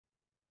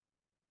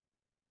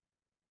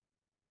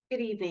Good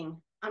evening.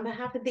 On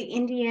behalf of the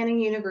Indiana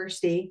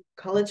University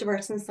College of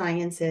Arts and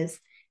Sciences,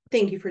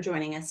 thank you for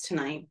joining us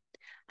tonight.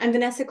 I'm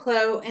Vanessa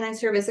Clow, and I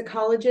serve as the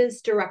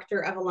college's Director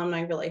of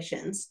Alumni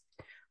Relations.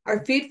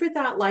 Our Food for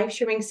Thought live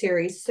streaming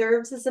series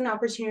serves as an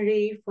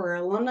opportunity for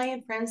alumni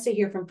and friends to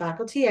hear from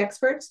faculty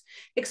experts,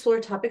 explore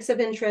topics of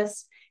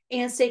interest,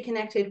 and stay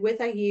connected with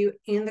IU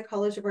and the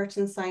College of Arts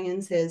and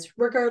Sciences,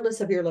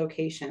 regardless of your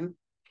location.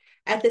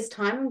 At this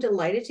time, I'm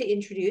delighted to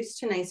introduce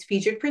tonight's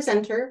featured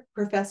presenter,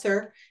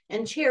 Professor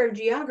and Chair of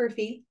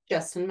Geography,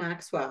 Justin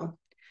Maxwell.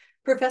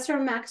 Professor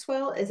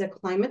Maxwell is a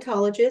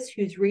climatologist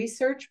whose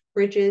research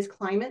bridges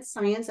climate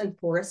science and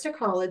forest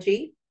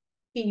ecology.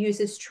 He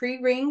uses tree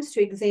rings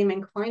to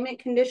examine climate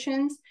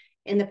conditions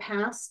in the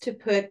past to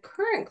put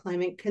current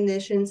climate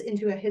conditions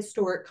into a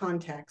historic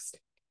context.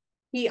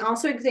 He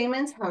also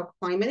examines how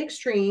climate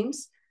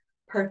extremes,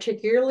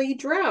 particularly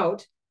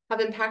drought, have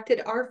impacted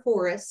our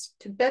forests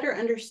to better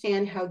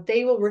understand how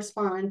they will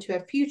respond to a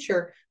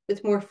future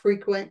with more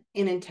frequent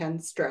and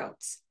intense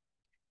droughts.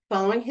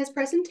 Following his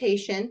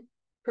presentation,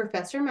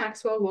 Professor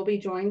Maxwell will be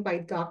joined by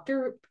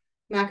Dr.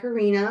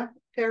 Macarena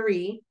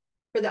Ferri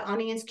for the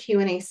audience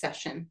Q&A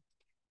session.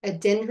 A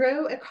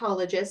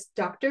dendroecologist,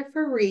 Dr.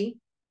 Ferri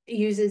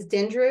uses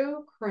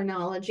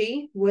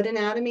dendrochronology, wood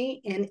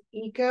anatomy, and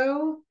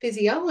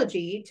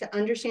ecophysiology to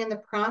understand the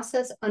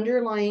process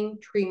underlying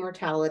tree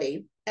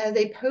mortality. As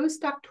a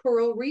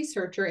postdoctoral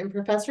researcher in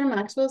Professor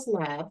Maxwell's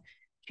lab,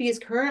 she is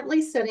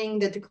currently studying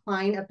the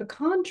decline of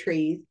pecan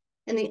trees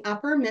in the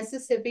upper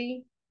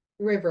Mississippi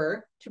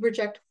River to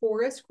project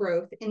forest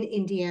growth in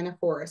Indiana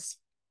forests.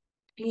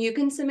 You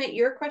can submit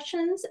your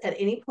questions at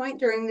any point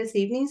during this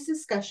evening's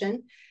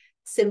discussion.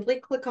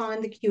 Simply click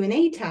on the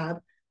Q&A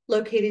tab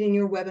located in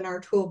your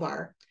webinar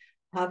toolbar.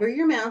 Hover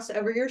your mouse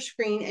over your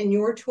screen and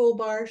your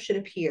toolbar should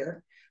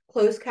appear.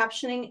 Closed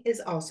captioning is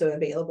also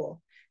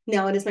available.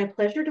 Now it is my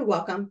pleasure to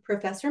welcome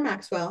Professor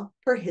Maxwell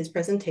for his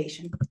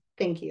presentation.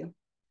 Thank you.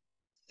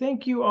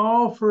 Thank you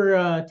all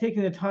for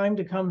taking the time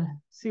to come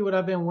see what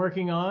I've been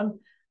working on.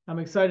 I'm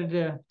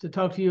excited to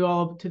talk to you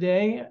all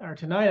today, or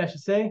tonight, I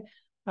should say,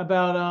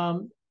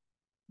 about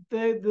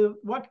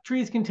what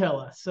trees can tell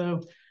us.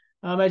 So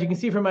as you can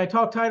see from my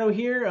talk title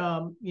here,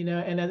 and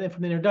then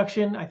from the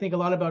introduction, I think a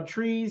lot about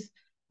trees,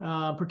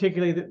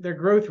 particularly their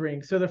growth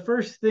rings. So the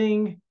first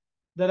thing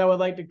that I would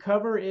like to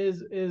cover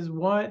is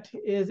what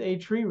is a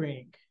tree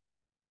ring?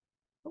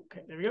 Okay,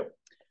 there we go.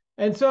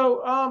 And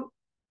so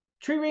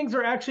tree rings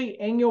are actually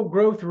annual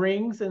growth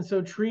rings, and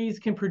so trees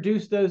can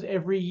produce those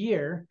every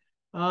year,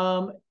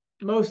 in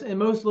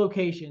most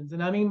locations.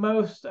 And I mean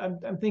most,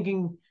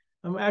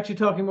 I'm actually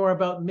talking more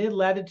about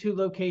mid-latitude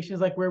locations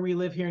like where we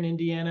live here in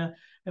Indiana,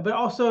 but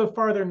also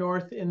farther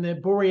north in the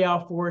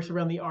boreal forest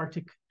around the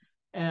Arctic.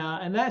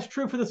 And that's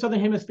true for the Southern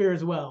Hemisphere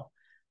as well.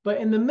 But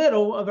in the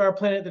middle of our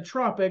planet, the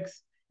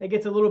tropics, it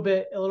gets a little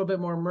bit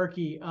more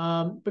murky.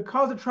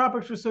 Because the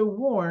tropics are so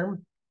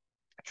warm,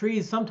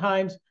 trees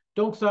sometimes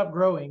don't stop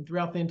growing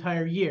throughout the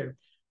entire year.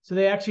 So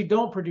they actually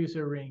don't produce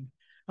a ring.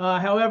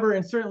 However,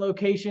 in certain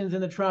locations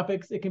in the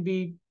tropics, it can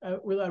be a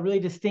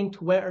really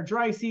distinct wet or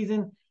dry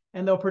season,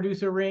 and they'll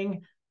produce a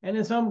ring. And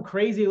in some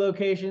crazy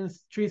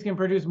locations, trees can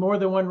produce more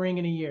than one ring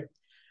in a year.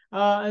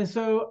 And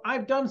so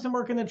I've done some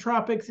work in the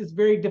tropics. It's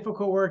very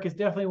difficult work. It's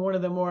definitely one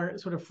of the more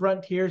sort of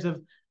frontiers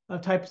of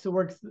types of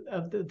work,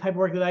 of the type of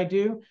work that I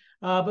do.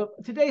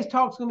 But today's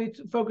talk is going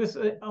to be focused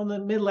on the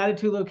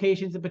mid-latitude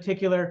locations, in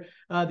particular,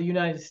 the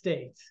United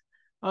States.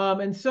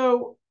 And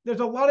so there's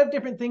a lot of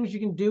different things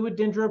you can do with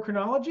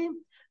dendrochronology.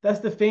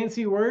 That's the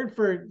fancy word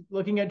for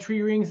looking at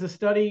tree rings to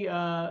study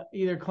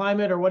either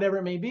climate or whatever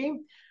it may be.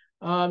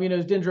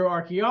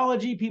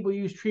 Dendroarchaeology. People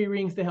use tree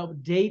rings to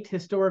help date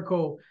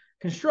historical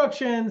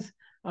constructions.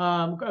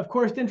 Of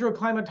course,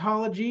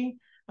 dendroclimatology.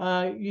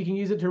 You can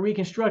use it to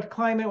reconstruct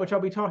climate, which I'll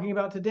be talking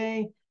about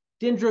today.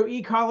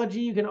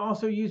 Dendroecology, you can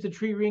also use the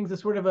tree rings as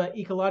sort of an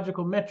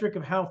ecological metric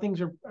of how things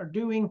are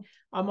doing.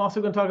 I'm also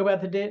going to talk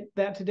about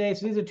that today.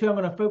 So these are two I'm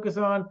going to focus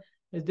on,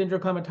 is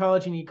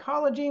dendroclimatology and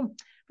ecology.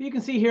 But you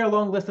can see here a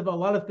long list of a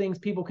lot of things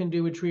people can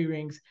do with tree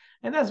rings.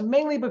 And that's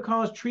mainly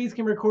because trees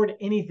can record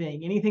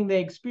anything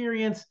they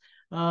experience.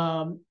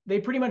 They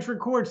pretty much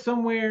record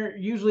somewhere,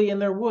 usually in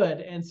their wood.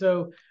 And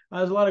so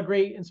there's a lot of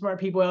great and smart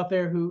people out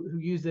there who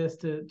use this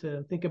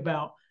to think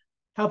about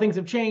how things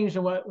have changed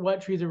and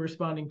what trees are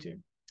responding to.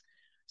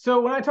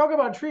 So when I talk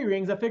about tree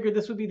rings, I figured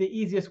this would be the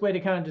easiest way to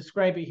kind of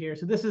describe it here.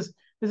 So this is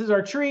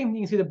our tree. You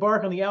can see the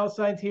bark on the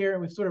outsides here,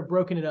 and we've sort of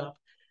broken it up.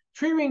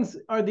 Tree rings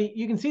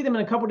you can see them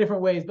in a couple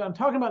different ways, but I'm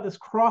talking about this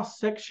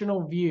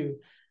cross-sectional view.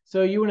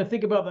 So you want to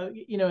think about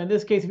in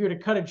this case, if you were to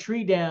cut a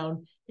tree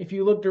down, if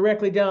you look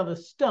directly down the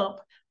stump,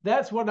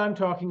 that's what I'm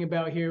talking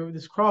about here with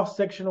this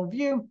cross-sectional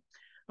view.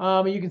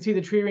 You can see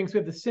the tree rings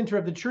with the center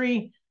of the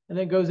tree, and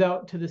then it goes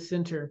out to the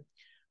center.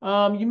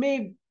 You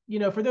may,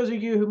 for those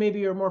of you who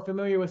maybe are more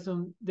familiar with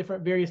some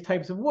different various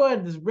types of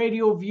wood, this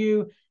radial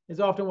view is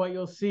often what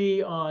you'll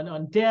see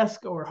on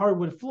desk or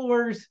hardwood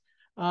floors.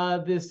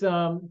 This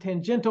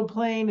tangential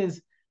plane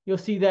is You'll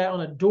see that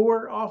on a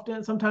door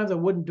often, sometimes a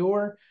wooden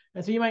door.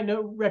 And so you might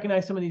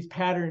recognize some of these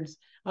patterns,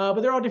 but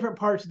they're all different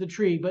parts of the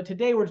tree. But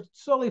today we're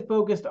solely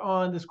focused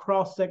on this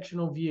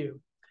cross-sectional view.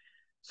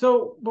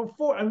 So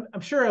before,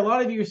 I'm sure a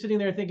lot of you are sitting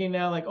there thinking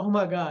now, like, oh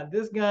my God,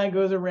 this guy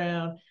goes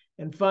around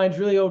and finds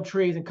really old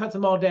trees and cuts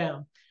them all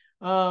down.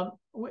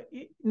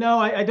 No,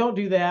 I don't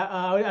do that.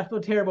 I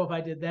feel terrible if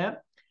I did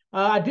that.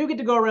 I do get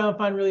to go around and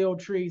find really old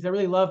trees. I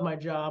really love my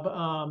job.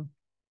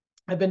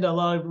 I've been to a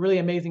lot of really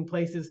amazing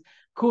places.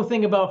 Cool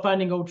thing about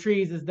finding old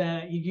trees is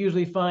that you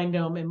usually find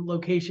them in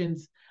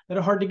locations that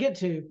are hard to get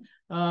to.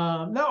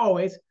 Not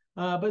always,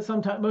 but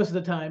sometimes, most of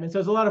the time. And so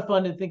it's a lot of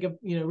fun to think of,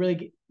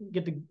 really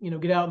get to,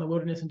 get out in the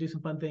wilderness and do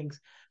some fun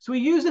things. So we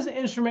use this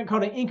instrument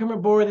called an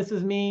increment bore. This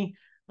is me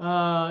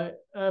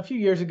a few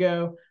years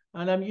ago.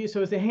 And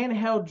so it's a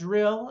handheld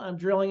drill. I'm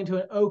drilling into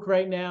an oak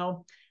right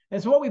now.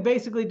 And so what we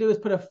basically do is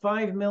put a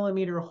 5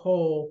 millimeter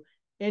hole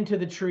into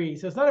the tree.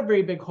 So it's not a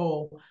very big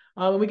hole.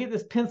 And we get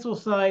this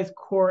pencil-sized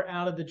core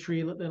out of the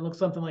tree that looks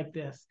something like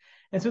this.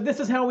 And so this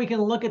is how we can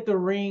look at the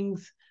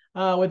rings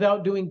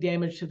without doing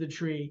damage to the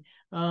tree.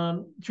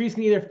 Trees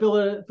can either fill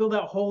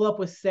that hole up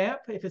with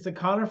sap if it's a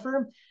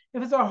conifer.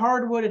 If it's a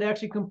hardwood, it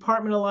actually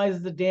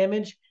compartmentalizes the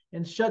damage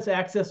and shuts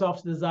access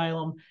off to the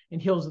xylem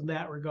and heals in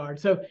that regard.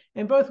 So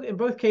in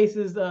both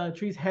cases,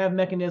 trees have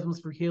mechanisms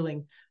for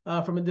healing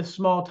from this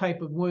small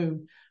type of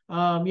wound.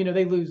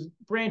 They lose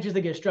branches,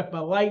 they get struck by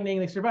lightning,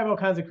 they survive all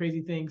kinds of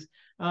crazy things.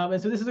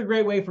 And so this is a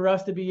great way for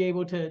us to be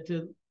able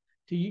to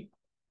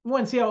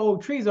one, see how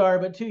old trees are,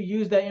 but two,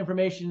 use that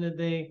information that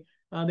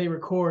they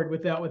record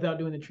without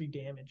doing the tree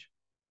damage.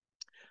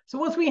 So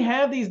once we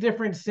have these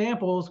different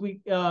samples,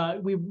 we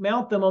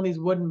mount them on these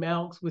wooden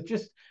mounts with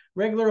just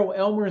regular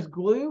Elmer's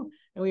glue,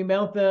 and we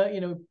mount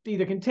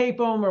either can tape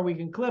them or we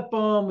can clip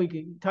them, we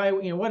can tie,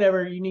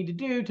 whatever you need to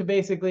do to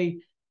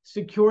basically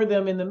secure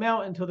them in the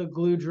mount until the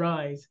glue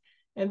dries.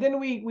 And then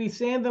we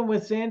sand them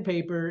with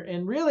sandpaper.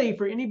 And really,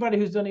 for anybody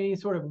who's done any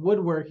sort of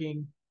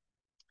woodworking,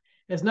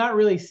 it's not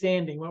really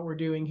sanding what we're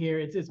doing here.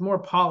 It's more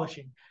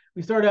polishing.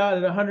 We start out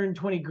at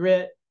 120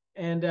 grit,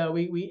 and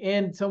we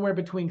end somewhere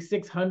between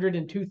 600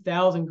 and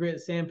 2,000 grit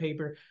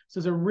sandpaper. So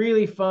it's a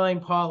really fine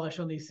polish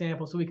on these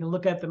samples, so we can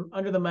look at them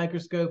under the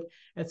microscope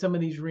at some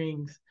of these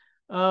rings.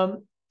 And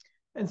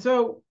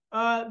so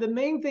the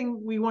main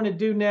thing we want to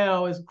do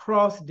now is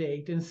cross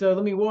date. And so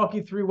let me walk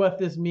you through what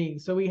this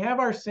means. So we have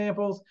our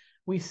samples,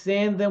 we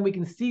sand them, we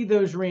can see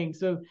those rings.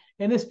 So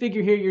in this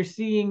figure here, you're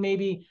seeing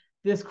maybe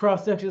this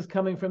cross section is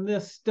coming from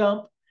this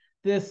stump.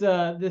 This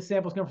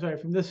sample is coming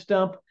from this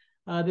stump.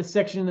 This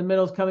section in the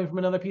middle is coming from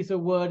another piece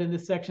of wood, and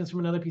this section is from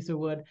another piece of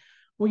wood.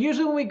 Well,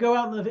 usually when we go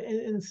out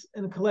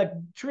and collect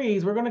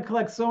trees, we're going to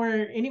collect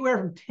anywhere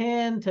from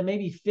 10 to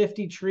maybe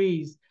 50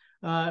 trees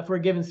for a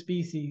given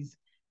species.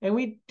 And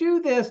we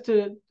do this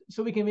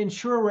so we can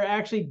ensure we're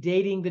actually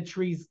dating the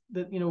trees,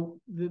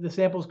 the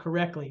samples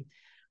correctly.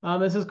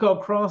 This is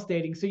called cross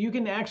dating. So you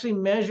can actually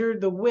measure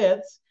the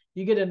widths,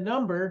 you get a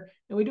number,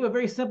 and we do a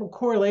very simple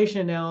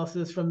correlation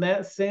analysis from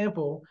that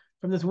sample,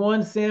 from this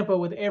one sample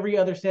with every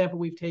other sample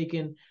we've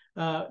taken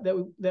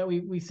that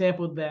we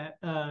sampled that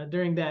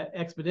during that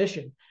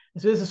expedition.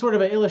 And so this is sort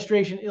of an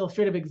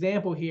illustrative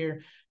example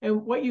here.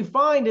 And what you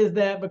find is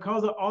that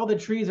because all the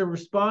trees are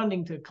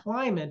responding to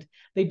climate,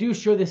 they do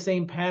show the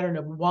same pattern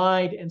of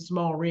wide and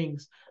small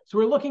rings. So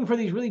we're looking for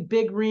these really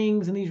big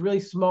rings and these really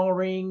small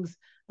rings.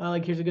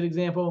 Like here's a good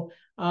example,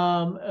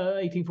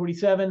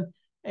 1847.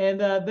 And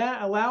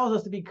that allows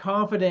us to be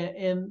confident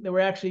in that we're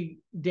actually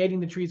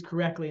dating the trees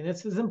correctly. And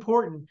this is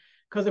important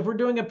because if we're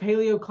doing a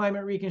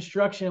paleoclimate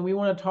reconstruction, we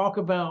want to talk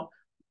about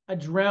a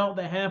drought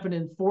that happened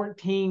in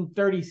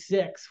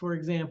 1436, for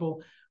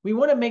example, we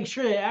want to make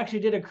sure that it actually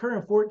did occur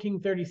in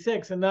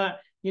 1436 and not,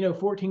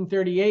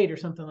 1438 or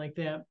something like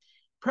that.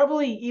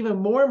 Probably even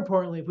more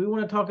importantly, if we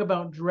want to talk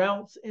about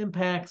droughts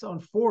impacts on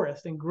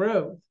forest and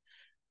growth,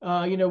 we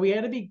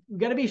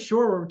got to be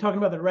sure we're talking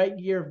about the right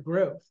year of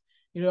growth.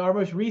 Our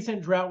most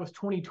recent drought was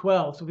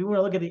 2012. So if we want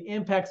to look at the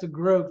impacts of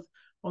growth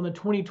on the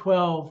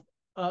 2012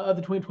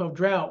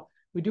 drought,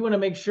 we do want to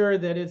make sure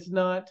that it's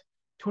not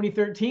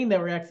 2013 that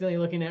we're accidentally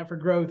looking at for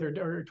growth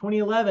or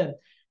 2011.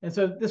 And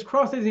so this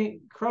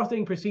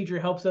cross-dating procedure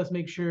helps us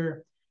make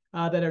sure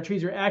that our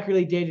trees are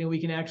accurately dated and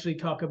we can actually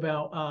talk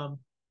about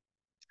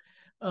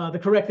the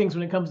correct things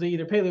when it comes to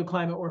either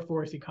paleoclimate or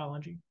forest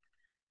ecology.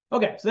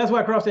 Okay, so that's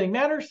why cross-dating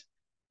matters.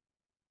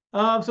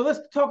 So let's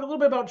talk a little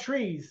bit about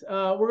trees.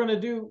 We're going to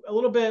do a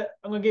little bit,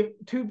 I'm going to give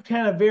two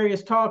kind of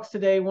various talks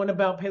today, one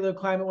about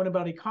paleoclimate, one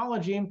about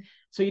ecology.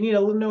 So you need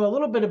to know a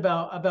little bit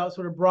about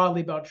sort of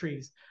broadly about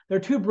trees. There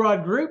are two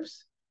broad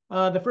groups.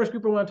 The first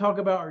group I want to talk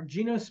about are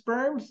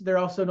gymnosperms. They're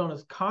also known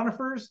as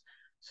conifers.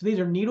 So these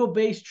are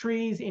needle-based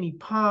trees, any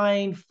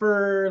pine,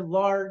 fir,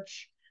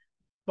 larch,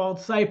 bald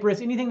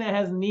cypress, anything that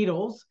has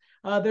needles.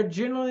 They're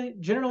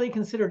generally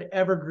considered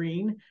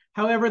evergreen.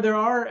 However, there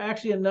are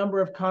actually a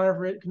number of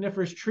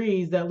coniferous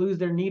trees that lose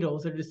their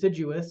needles. They're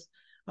deciduous.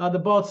 The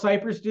bald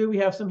cypress do. We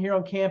have some here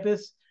on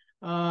campus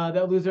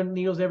that lose their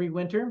needles every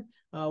winter.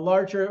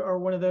 Larch are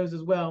one of those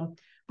as well.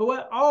 But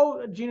what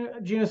all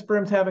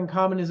gymnosperms have in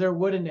common is their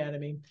wood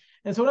anatomy.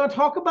 And so when I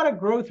talk about a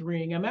growth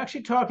ring, I'm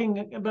actually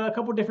talking about a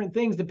couple different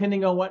things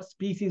depending on what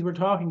species we're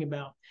talking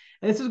about.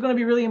 And this is going to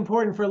be really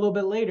important for a little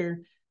bit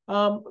later.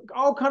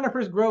 All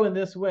conifers grow in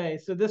this way.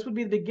 So this would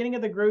be the beginning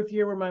of the growth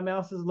year where my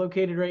mouse is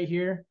located right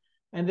here.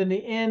 And then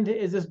the end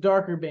is this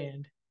darker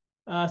band.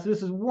 So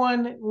this is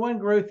one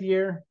growth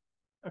year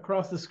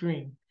across the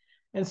screen.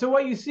 And so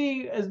what you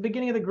see as the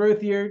beginning of the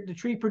growth year, the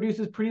tree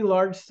produces pretty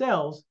large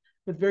cells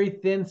with very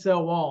thin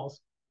cell walls.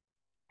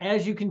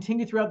 As you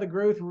continue throughout the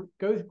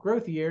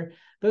growth year,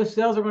 those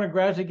cells are going to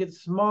gradually get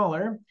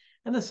smaller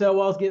and the cell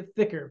walls get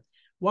thicker.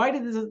 Why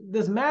does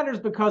this matters?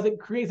 Because it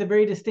creates a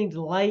very distinct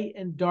light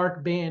and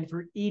dark band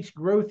for each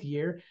growth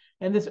year.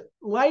 And this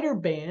lighter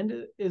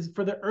band is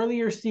for the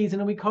earlier season,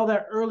 and we call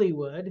that early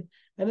wood.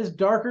 And this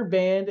darker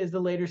band is the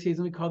later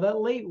season, we call that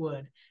late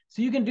wood.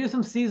 So you can do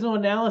some seasonal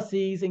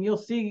analyses, and you'll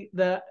see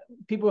that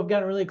people have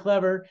gotten really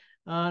clever.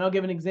 And I'll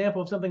give an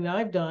example of something that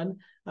I've done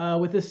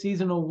with this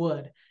seasonal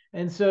wood.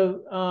 And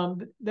so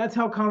that's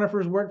how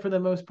conifers work for the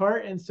most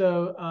part. And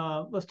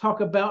so let's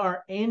talk about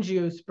our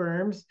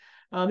angiosperms.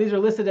 These are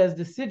listed as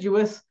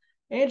deciduous.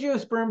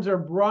 Angiosperms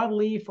are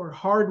broadleaf or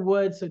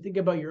hardwood. So think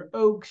about your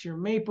oaks, your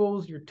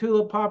maples, your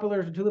tulip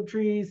poplars, or tulip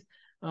trees,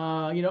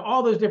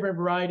 all those different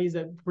varieties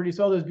that produce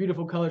all those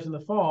beautiful colors in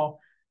the fall.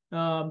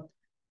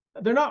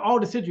 They're not all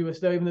deciduous,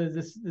 though, even though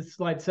this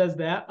slide says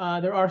that.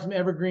 There are some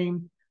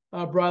evergreen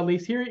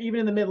broadleafs here, even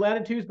in the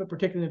mid-latitudes, but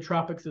particularly in the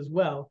tropics as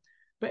well.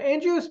 But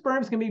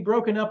angiosperms can be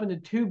broken up into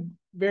two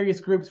various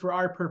groups for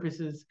our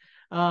purposes,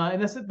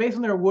 and that's based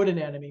on their wood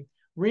anatomy: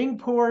 ring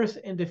porous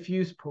and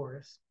diffuse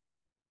porous.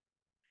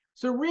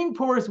 So ring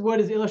porous wood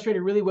is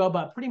illustrated really well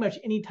by pretty much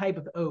any type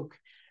of oak.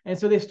 And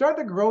so they start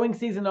the growing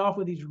season off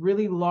with these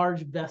really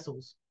large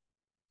vessels.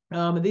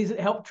 And these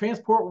help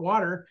transport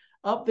water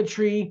up the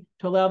tree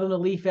to allow them to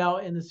leaf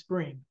out in the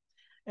spring.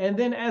 And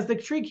then as the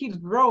tree keeps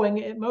growing,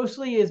 it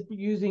mostly is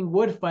using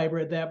wood fiber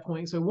at that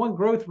point. So one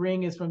growth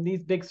ring is from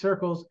these big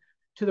circles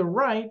to the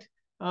right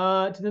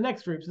to the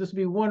next group. So this would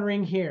be one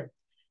ring here.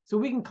 So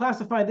we can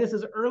classify this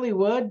as early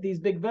wood, these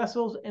big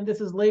vessels, and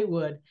this is late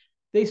wood.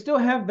 They still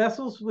have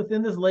vessels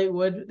within this late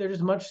wood. They're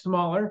just much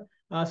smaller.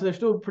 So they're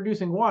still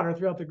producing water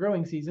throughout the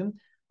growing season,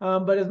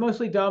 but it's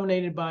mostly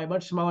dominated by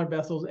much smaller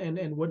vessels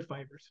and wood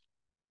fibers.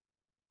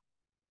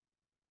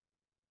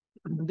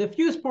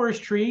 Diffuse porous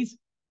trees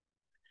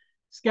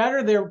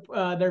scatter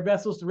their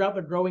vessels throughout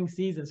the growing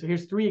season. So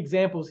here's three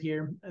examples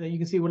here that you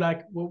can see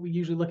what we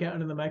usually look at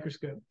under the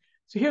microscope.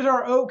 So here's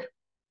our oak.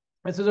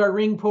 This is our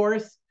ring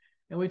porous.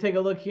 And we take a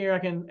look here. I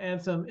can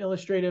add some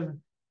illustrative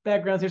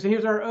backgrounds here. So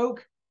here's our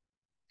oak.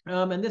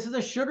 And this is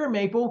a sugar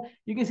maple.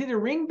 You can see the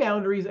ring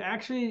boundaries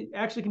actually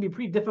can be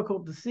pretty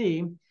difficult to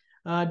see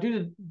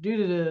due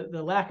to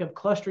the lack of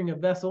clustering of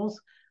vessels.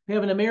 We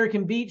have an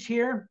American beech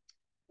here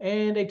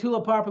and a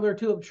tulip poplar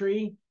tulip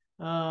tree.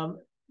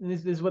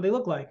 This is what they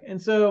look like.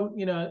 And so,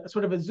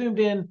 sort of a zoomed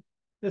in,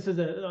 this is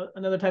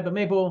another type of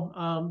maple.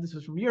 This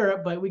is from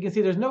Europe, but we can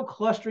see there's no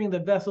clustering. The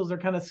vessels are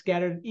kind of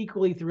scattered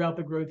equally throughout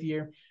the growth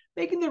year,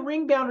 making the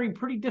ring boundary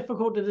pretty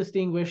difficult to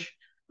distinguish.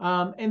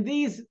 And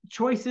these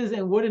choices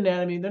in wood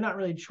anatomy, they're not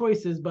really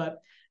choices, but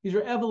these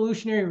are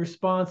evolutionary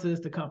responses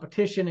to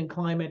competition and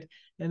climate.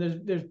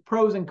 And there's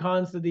pros and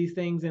cons to these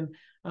things. And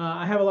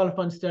I have a lot of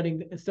fun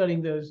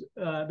studying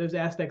those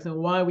aspects and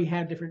why we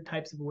have different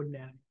types of wood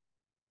anatomy.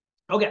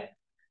 Okay,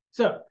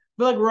 so I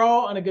feel like we're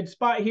all on a good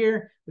spot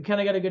here. We kind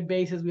of got a good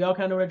basis. We all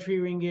kind of know what a tree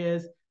ring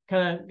is,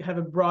 kind of have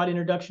a broad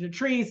introduction to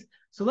trees.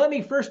 So let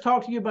me first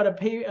talk to you about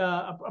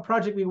a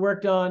project we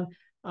worked on.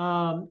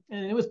 And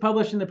it was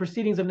published in the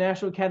Proceedings of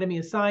National Academy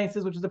of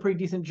Sciences, which is a pretty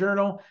decent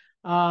journal.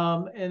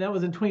 And that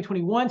was in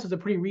 2021, so it's a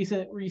pretty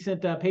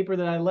recent paper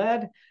that I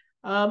led.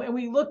 And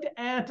we looked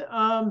at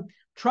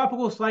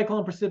tropical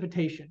cyclone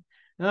precipitation.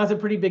 Now, that's a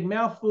pretty big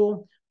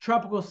mouthful.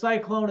 Tropical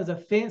cyclone is a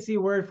fancy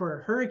word for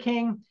a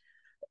hurricane.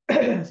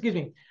 Excuse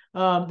me.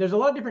 There's a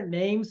lot of different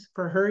names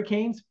for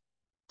hurricanes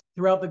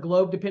throughout the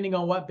globe, depending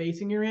on what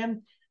basin you're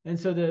in. And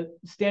so the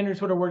standard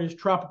sort of word is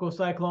tropical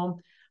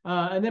cyclone.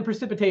 And then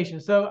precipitation.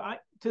 So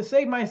to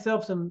save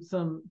myself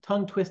some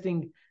tongue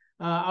twisting,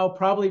 I'll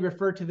probably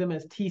refer to them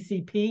as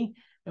TCP.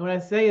 And when I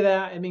say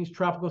that, it means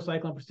tropical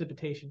cyclone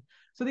precipitation.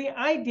 So the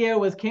idea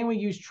was, can we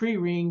use tree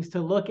rings to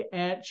look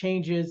at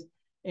changes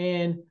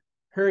in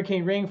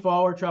hurricane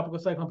rainfall or tropical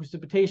cyclone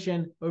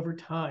precipitation over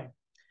time?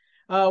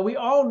 We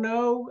all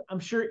know, I'm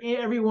sure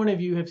every one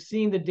of you have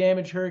seen the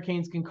damage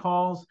hurricanes can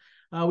cause.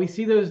 We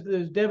see those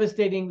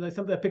devastating, like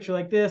a picture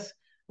like this,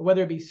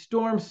 whether it be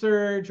storm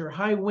surge or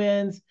high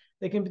winds,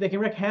 they can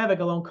wreak havoc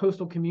along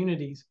coastal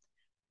communities.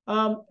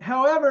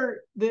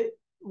 However, the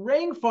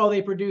rainfall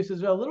they produce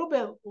is a little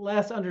bit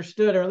less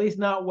understood, or at least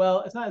not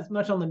well. It's not as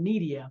much on the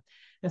media.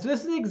 And so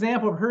this is an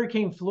example of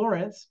Hurricane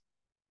Florence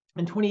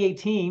in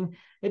 2018.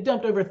 It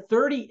dumped over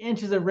 30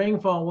 inches of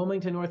rainfall in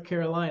Wilmington, North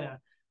Carolina.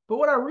 But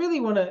what I really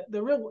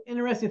the real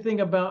interesting thing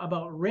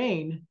about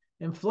rain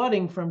and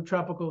flooding from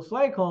tropical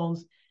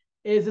cyclones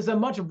is it's a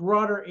much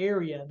broader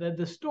area.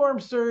 The storm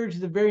surge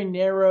is a very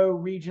narrow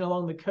region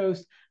along the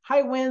coast.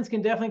 High winds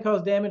can definitely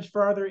cause damage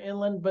farther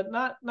inland, but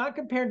not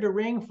compared to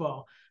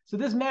rainfall. So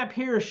this map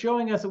here is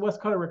showing us what's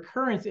called a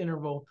recurrence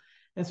interval.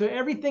 And so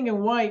everything in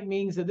white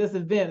means that this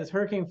event, this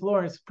Hurricane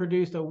Florence,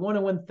 produced a 1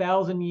 in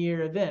 1,000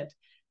 year event,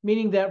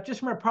 meaning that just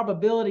from a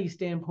probability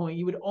standpoint,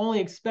 you would only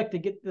expect to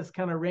get this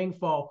kind of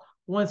rainfall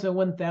once in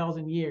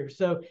 1,000 years.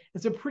 So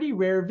it's a pretty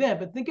rare event,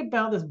 but think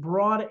about this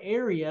broad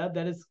area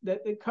that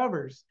it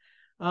covers.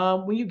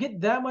 When you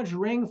get that much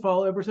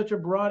rainfall over such a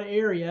broad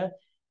area,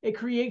 it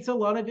creates a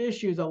lot of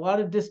issues, a lot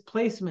of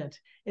displacement.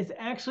 It's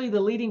actually the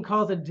leading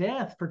cause of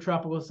death for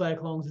tropical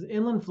cyclones is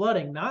inland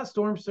flooding, not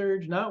storm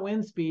surge, not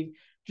wind speed,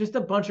 just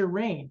a bunch of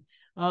rain.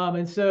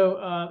 And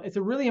so it's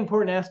a really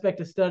important aspect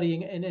to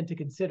study and to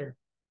consider.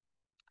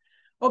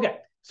 Okay,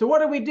 so what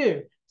do we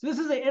do? So this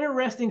is an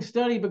interesting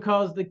study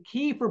because the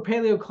key for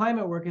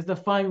paleoclimate work is to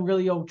find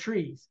really old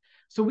trees.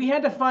 So we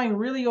had to find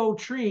really old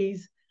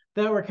trees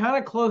that were kind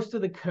of close to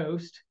the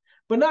coast,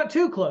 but not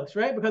too close,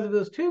 right? Because if it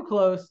was too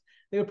close,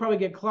 they would probably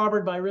get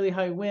clobbered by really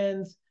high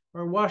winds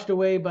or washed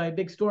away by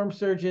big storm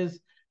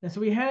surges. And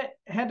so we had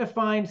to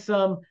find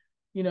some,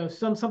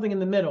 something in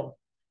the middle.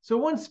 So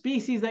one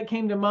species that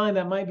came to mind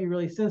that might be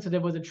really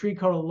sensitive was a tree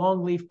called a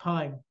longleaf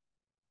pine.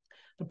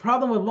 The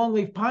problem with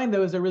longleaf pine,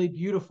 though, is they're really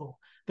beautiful.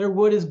 Their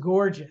wood is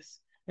gorgeous.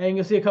 And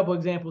you'll see a couple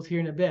examples here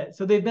in a bit.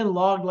 So they've been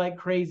logged like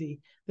crazy.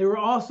 They were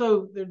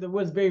also, their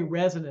wood is very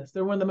resinous.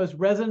 They're one of the most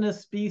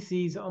resinous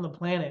species on the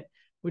planet,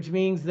 which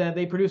means that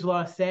they produce a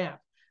lot of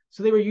sap.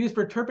 So they were used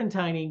for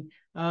turpentining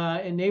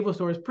in naval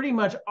stores pretty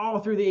much all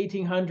through the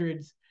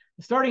 1800s,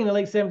 starting in the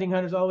late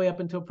 1700s all the way up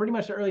until pretty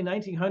much the early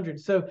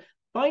 1900s. So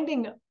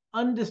finding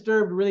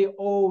undisturbed, really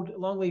old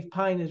longleaf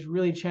pine is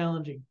really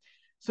challenging.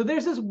 So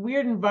there's this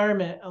weird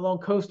environment along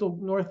coastal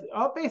north,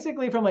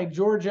 basically from like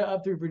Georgia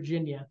up through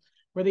Virginia,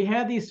 where they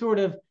have these sort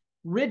of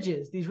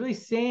ridges, these really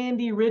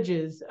sandy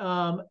ridges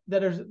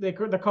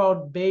they're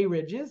called bay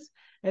ridges.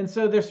 And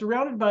so they're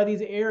surrounded by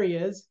these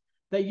areas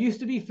that used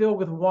to be filled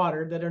with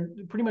water that are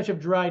pretty much have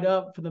dried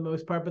up for the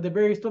most part, but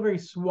they're still very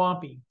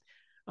swampy.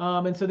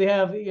 And so they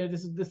have,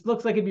 this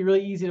looks like it'd be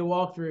really easy to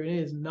walk through, and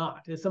it is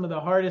not. It's some of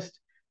the hardest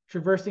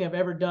traversing I've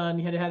ever done.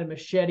 You had to have a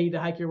machete to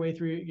hack your way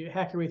through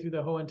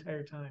the whole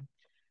entire time.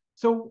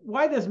 So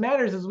why this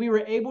matters is we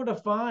were able to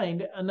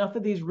find enough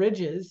of these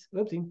ridges,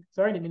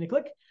 sorry, didn't mean to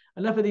click,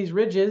 enough of these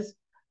ridges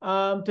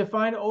to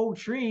find old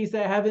trees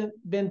that haven't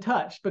been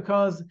touched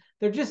because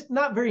they're just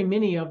not very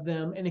many of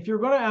them. And if you're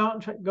going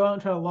to go out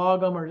and try to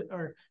log them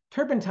or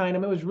turpentine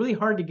them, it was really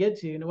hard to get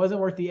to and it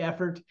wasn't worth the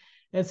effort.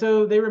 And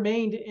so they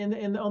remained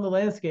on the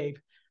landscape.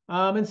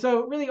 And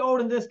so really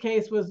old in this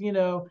case was,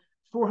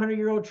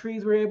 400-year-old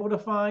trees we were able to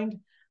find.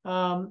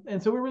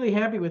 And so we're really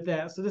happy with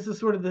that. So this is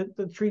sort of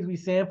the trees we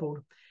sampled.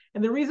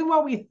 And the reason why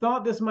we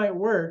thought this might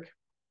work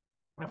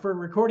for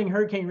recording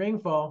hurricane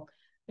rainfall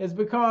is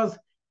because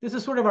this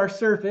is sort of our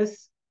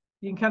surface.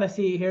 You can kind of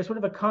see here, sort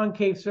of a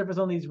concave surface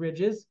on these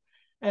ridges.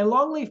 And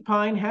longleaf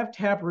pine have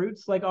tap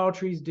roots like all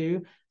trees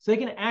do. So they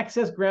can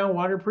access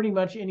groundwater pretty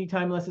much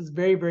anytime unless it's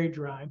very, very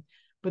dry.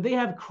 But they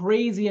have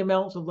crazy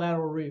amounts of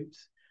lateral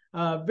roots,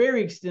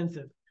 very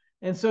extensive.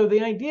 And so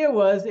the idea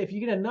was if you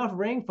get enough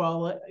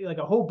rainfall, like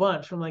a whole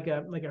bunch from like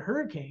a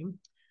hurricane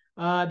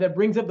that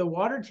brings up the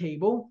water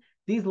table,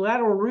 these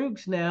lateral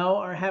roots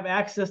now have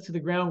access to the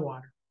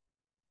groundwater.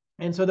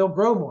 And so they'll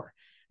grow more.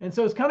 And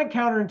so it's kind of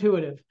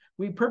counterintuitive.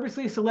 We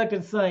purposely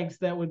selected sites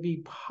that would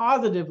be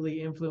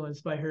positively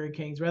influenced by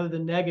hurricanes rather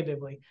than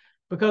negatively.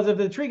 Because if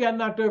the tree got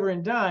knocked over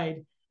and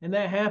died, and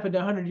that happened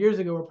 100 years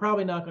ago, we're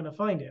probably not going to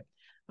find it.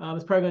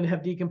 It's probably going to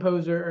have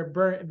decomposed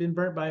or been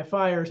burnt by a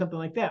fire or something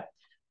like that.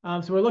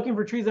 So we're looking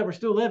for trees that were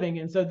still living.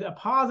 And so a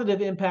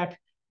positive impact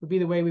would be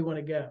the way we want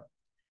to go.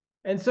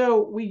 And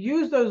so we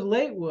use those the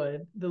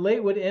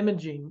late wood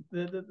imaging,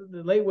 the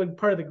late wood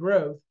part of the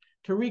growth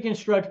to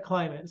reconstruct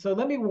climate. So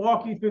let me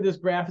walk you through this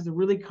graph. It's a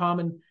really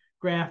common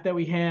graph that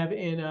we have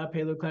in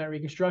paleoclimate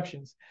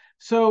reconstructions.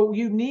 So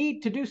you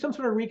need to do some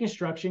sort of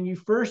reconstruction. You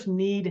first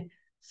need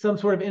some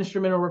sort of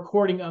instrumental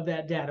recording of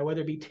that data,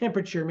 whether it be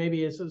temperature,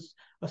 maybe it's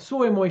a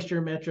soil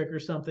moisture metric or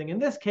something. In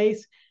this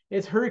case,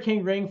 it's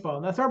hurricane rainfall.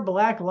 And that's our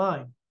black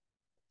line.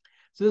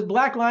 So this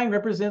black line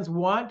represents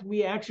what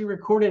we actually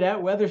recorded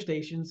at weather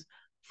stations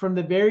from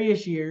the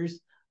various years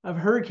of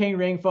hurricane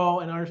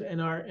rainfall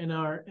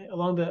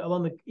along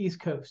the East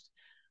Coast.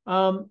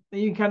 And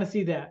you can kind of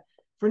see that.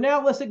 For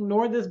now, let's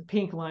ignore this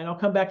pink line. I'll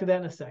come back to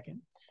that in a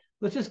second.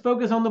 Let's just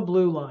focus on the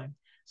blue line.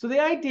 So the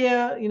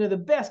idea, the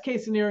best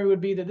case scenario would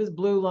be that this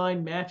blue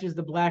line matches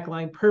the black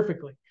line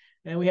perfectly.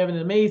 And we have an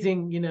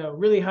amazing,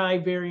 really high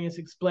variance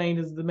explained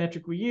as the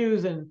metric we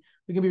use, and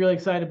we can be really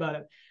excited about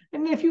it.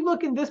 And if you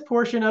look in this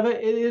portion of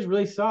it, it is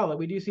really solid.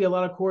 We do see a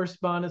lot of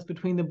correspondence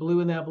between the blue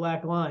and that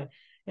black line.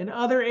 In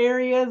other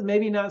areas,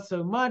 maybe not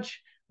so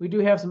much. We do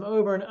have some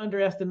over and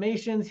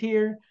underestimations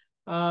here.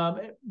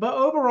 But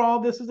overall,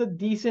 this is a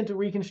decent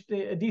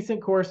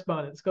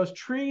correspondence because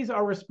trees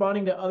are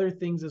responding to other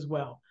things as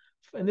well.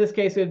 In this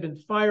case, it had been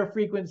fire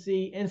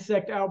frequency,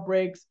 insect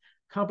outbreaks,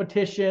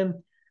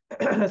 competition.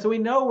 So we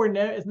know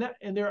it's not,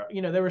 and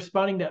they're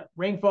responding to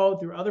rainfall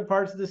through other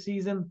parts of the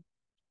season.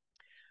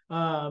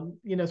 So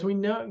we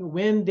know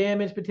wind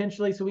damage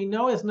potentially. So we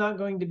know it's not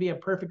going to be a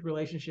perfect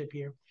relationship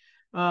here.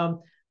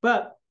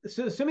 But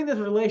so assuming this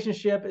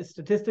relationship is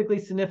statistically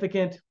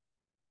significant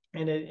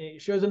and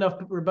it shows enough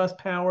robust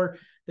power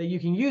that you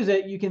can use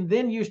it, you can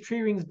then use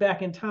tree rings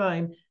back in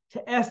time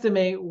to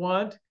estimate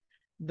what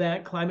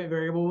that climate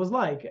variable was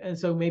like. And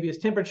so maybe it's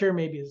temperature,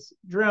 maybe it's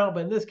drought,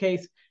 but in this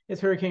case, it's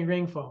hurricane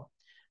rainfall.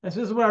 And so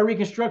this is what our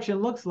reconstruction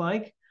looks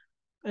like.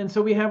 And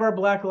so we have our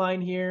black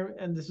line here,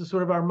 and this is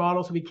sort of our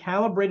model. So we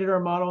calibrated our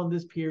model in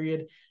this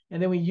period,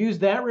 and then we use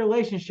that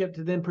relationship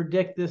to then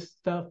predict this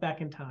stuff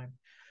back in time.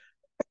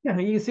 You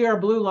can see our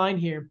blue line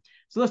here.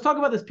 So let's talk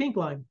about this pink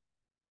line.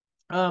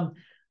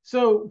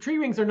 So tree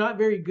rings are not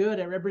very good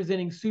at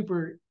representing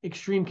super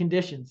extreme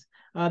conditions.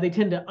 They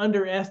tend to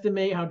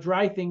underestimate how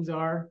dry things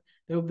are.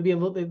 They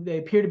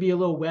appear to be a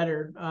little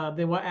wetter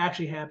than what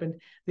actually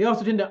happened. They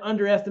also tend to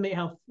underestimate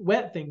how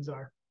wet things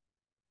are.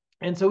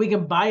 And so we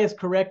can bias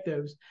correct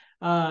those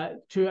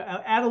to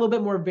add a little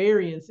bit more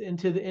variance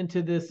into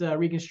this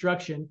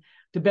reconstruction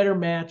to better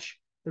match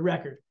the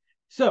record.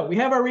 So we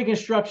have our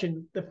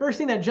reconstruction. The first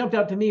thing that jumped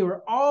out to me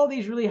were all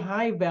these really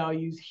high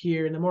values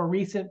here in the more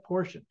recent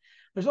portion.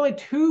 There's only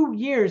 2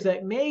 years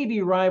that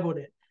maybe rivaled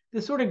it.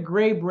 This sort of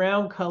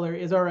gray-brown color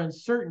is our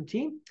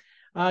uncertainty.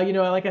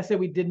 Like I said,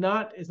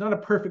 it's not a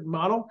perfect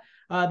model.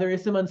 There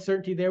is some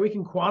uncertainty there. We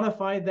can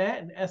quantify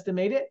that and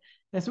estimate it.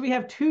 And so we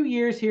have 2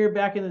 years here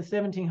back in the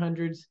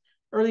 1700s,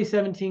 early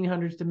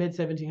 1700s to mid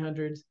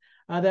 1700s,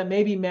 that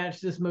maybe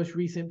match this most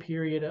recent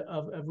period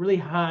of really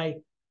high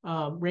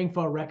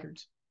rainfall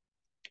records.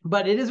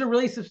 But it is a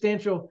really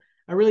substantial,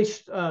 a really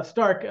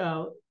stark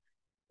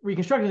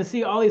reconstruction to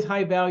see all these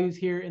high values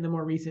here in the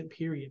more recent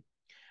period.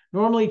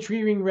 Normally,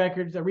 tree ring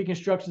records, a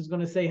reconstruction is going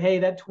to say, hey,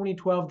 that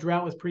 2012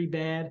 drought was pretty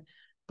bad.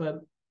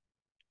 But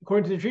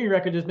according to the tree ring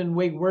record, there's been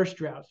way worse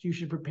droughts. You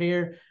should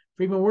prepare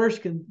for even worse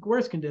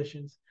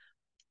conditions.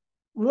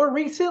 More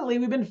recently,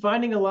 we've been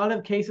finding a lot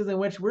of cases in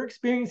which we're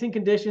experiencing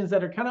conditions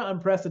that are kind of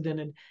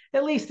unprecedented,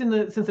 at least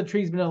since the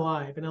tree's been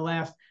alive. In the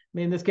last,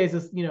 in this case,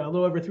 it's a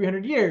little over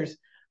 300 years.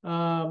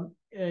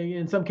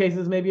 In some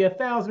cases, maybe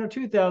 1,000 or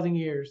 2,000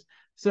 years.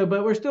 So,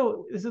 but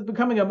this is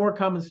becoming a more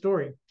common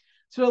story.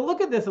 So to look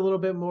at this a little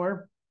bit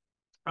more,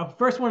 I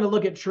first want to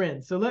look at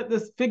trends. So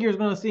this figure is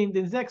going to seem,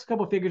 these next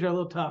couple of figures are a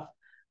little tough,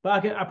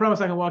 but I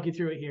promise I can walk you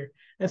through it here.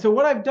 And so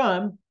what I've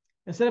done,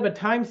 instead of a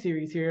time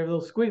series here, a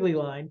little squiggly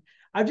line,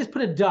 I've just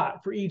put a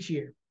dot for each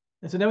year.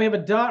 And so now we have a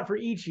dot for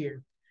each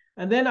year.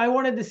 And then I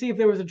wanted to see if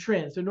there was a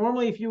trend. So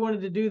normally if you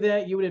wanted to do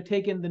that, you would have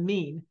taken the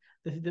mean,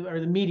 or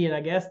the median,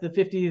 I guess, the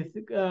 50th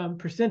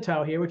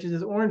percentile here, which is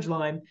this orange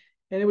line,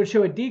 and it would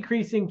show a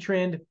decreasing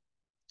trend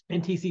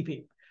in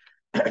TCP.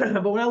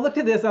 But when I looked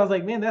at this, I was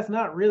like, man, that's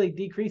not really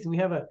decreasing. We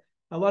have a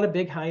lot of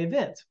big high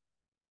events.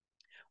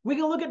 We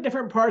can look at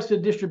different parts of the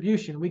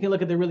distribution. We can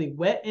look at the really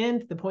wet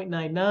end, the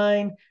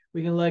 0.99.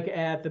 We can look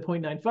at the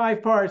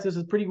 0.95 parts. This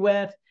is pretty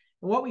wet.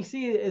 And what we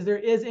see is there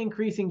is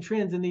increasing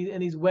trends in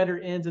these wetter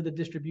ends of the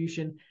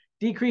distribution,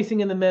 decreasing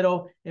in the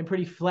middle and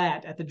pretty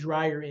flat at the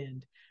drier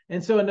end.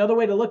 And so another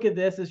way to look at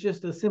this is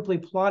just to simply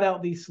plot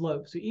out these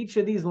slopes. So each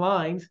of these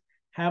lines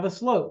have a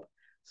slope.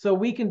 So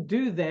we can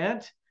do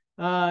that.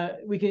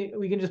 We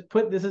can just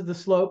put, this is the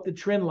slope, the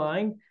trend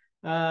line.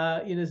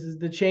 This is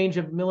the change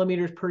of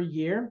millimeters per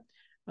year.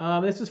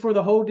 This is for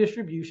the whole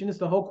distribution. It's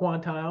the whole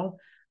quantile.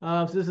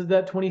 So this is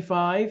that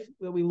 25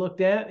 that we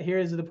looked at. Here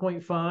is the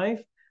 0.5.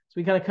 So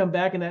we kind of come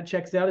back and that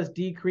checks out as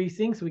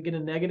decreasing. So we get a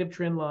negative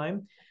trend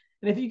line.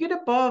 And if you get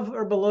above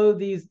or below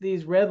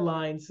these red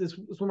lines, this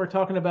is when we're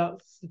talking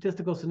about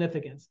statistical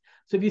significance.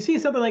 So if you see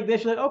something like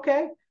this, you're like,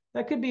 okay,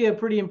 that could be a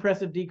pretty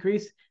impressive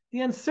decrease.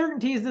 The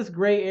uncertainty is this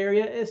gray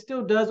area. It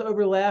still does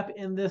overlap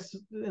in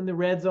the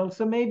red zone.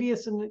 So maybe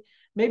it's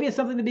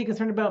something to be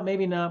concerned about,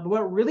 maybe not. But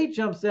what really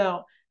jumps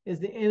out is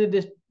the end of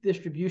this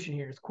distribution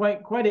here. It's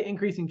quite an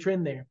increasing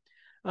trend there.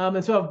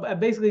 And so I've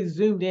basically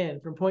zoomed in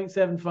from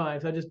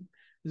 0.75. So I just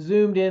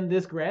zoomed in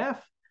this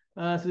graph.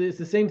 So it's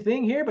the same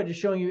thing here, but just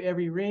showing you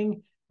every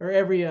ring or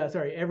every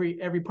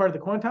part of the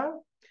quantile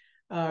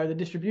or the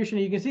distribution.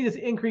 You can see this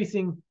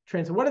increasing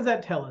trend. So what does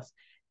that tell us?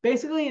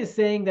 Basically, it's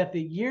saying that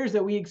the years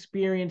that we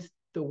experience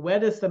the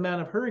wettest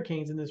amount of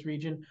hurricanes in this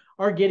region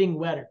are getting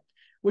wetter,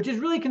 which is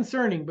really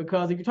concerning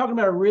because if you're talking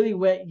about a really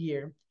wet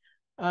year,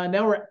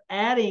 now we're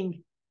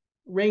adding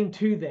rain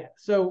to that.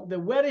 So the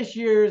wettest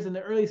years in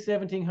the early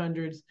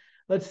 1700s,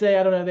 let's say,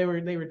 I don't know,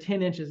 they were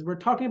 10 inches. We're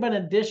talking about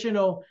an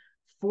additional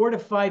 4 to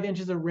 5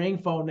 inches of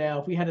rainfall now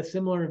if we had a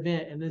similar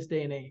event in this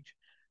day and age.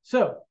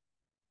 So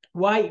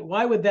why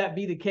would that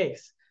be the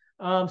case?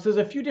 So there's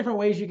a few different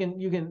ways you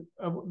can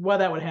why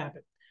that would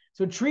happen.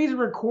 So trees are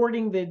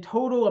recording the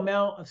total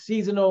amount of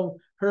seasonal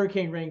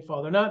hurricane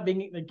rainfall.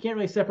 They can't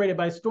really separate it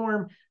by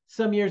storm.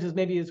 Some years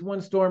it's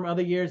one storm,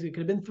 other years it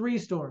could have been 3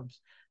 storms.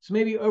 So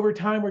maybe over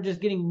time we're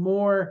just getting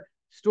more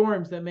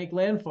storms that make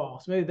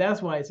landfall. So maybe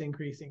that's why it's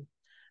increasing.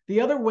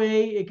 The other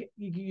way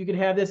you could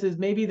have this is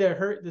maybe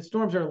the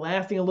storms are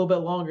lasting a little bit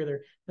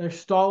longer. They're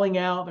stalling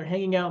out. They're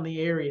hanging out in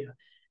the area.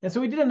 And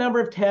so we did a number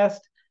of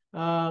tests.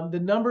 The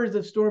numbers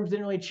of storms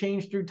didn't really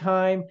change through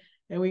time.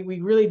 And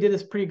we really did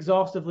this pretty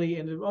exhaustively.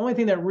 And the only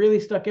thing that really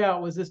stuck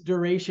out was this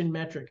duration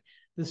metric.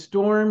 The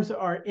storms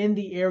are in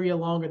the area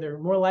longer. They're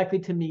more likely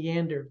to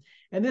meander.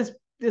 And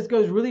this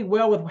goes really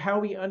well with how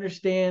we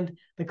understand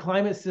the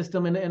climate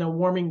system in a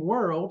warming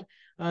world.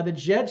 The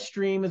jet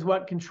stream is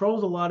what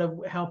controls a lot of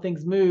how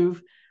things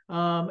move.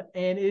 And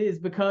it is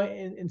become,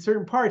 in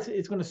certain parts,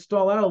 it's going to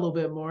stall out a little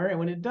bit more. And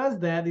when it does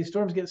that, these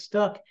storms get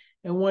stuck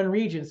in one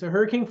region. So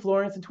Hurricane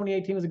Florence in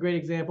 2018 was a great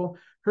example.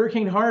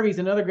 Hurricane Harvey is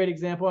another great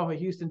example off of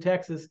Houston,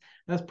 Texas.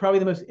 That's probably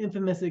the most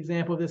infamous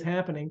example of this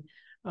happening.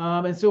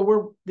 And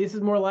so this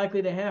is more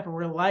likely to happen.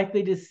 We're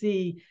likely to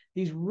see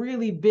these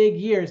really big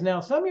years.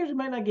 Now, some years we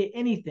might not get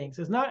anything.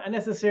 So it's not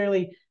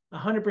necessarily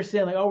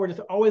 100% like, oh, we're just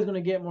always going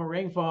to get more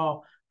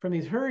rainfall from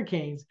these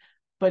hurricanes.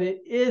 But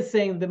it is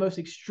saying the most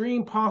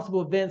extreme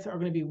possible events are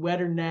going to be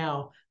wetter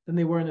now than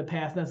they were in the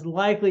past. And that's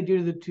likely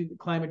due to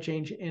climate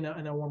change in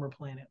a warmer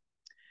planet.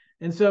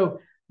 And so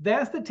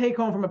that's the take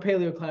home from a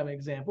paleoclimate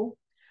example.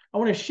 I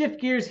want to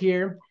shift gears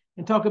here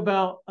and talk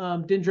about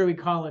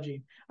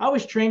dendroecology. I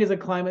was trained as a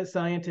climate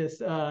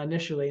scientist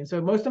initially, and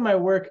so most of my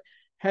work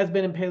has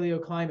been in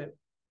paleoclimate.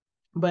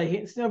 But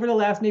over the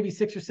last maybe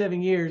 6 or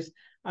 7 years,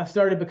 I've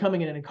started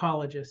becoming an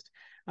ecologist.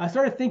 I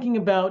started thinking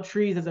about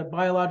trees as a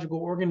biological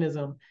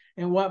organism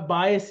and what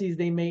biases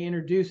they may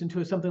introduce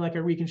into something like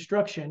a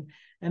reconstruction.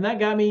 And that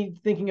got me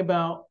thinking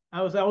about,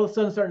 I was all of a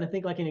sudden starting to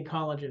think like an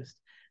ecologist.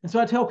 And so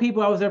I tell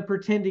people I was a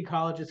pretend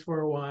ecologist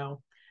for a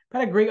while. I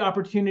had a great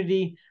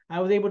opportunity.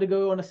 I was able to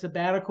go on a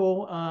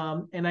sabbatical,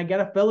 and I got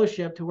a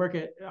fellowship to work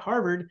at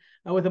Harvard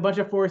with a bunch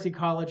of forest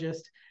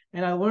ecologists.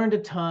 And I learned a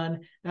ton.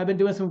 And I've been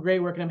doing some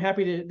great work, and I'm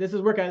happy to. This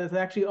is work that's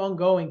actually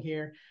ongoing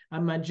here.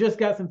 I just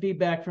got some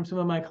feedback from some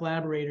of my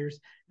collaborators,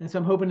 and so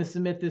I'm hoping to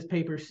submit this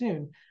paper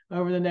soon,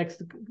 over the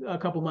next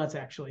couple months,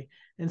 actually.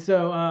 And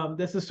so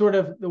this is sort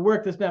of the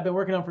work I've been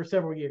working on for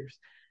several years.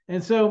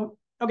 And so,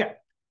 okay.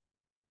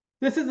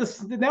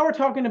 Now we're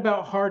talking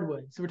about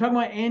hardwoods. So we're talking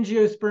about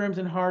angiosperms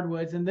and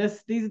hardwoods. And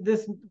this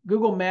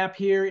Google map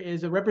here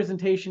is a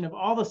representation of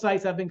all the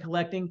sites I've been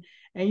collecting.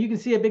 And you can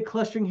see a big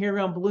clustering here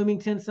around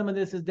Bloomington. Some of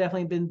this has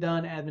definitely been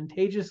done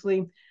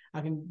advantageously.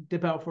 I can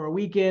dip out for a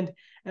weekend.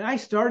 And I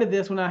started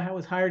this when I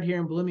was hired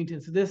here in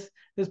Bloomington. So this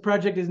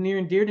project is near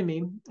and dear to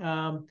me.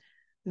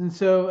 And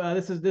so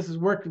this is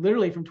work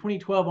literally from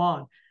 2012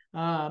 on.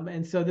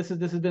 And so this has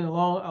been a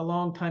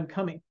long time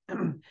coming.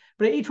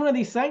 But at each one of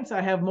these sites,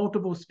 I have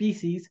multiple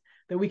species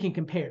that we can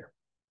compare.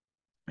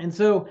 And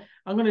so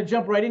I'm going to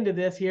jump right into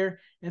this here.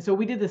 And so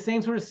we did the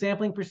same sort of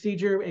sampling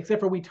procedure, except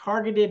for we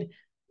targeted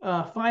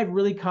 5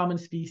 really common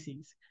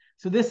species.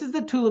 So this is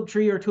the tulip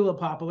tree or tulip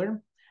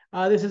poplar.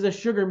 This is a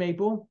sugar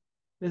maple.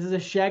 This is a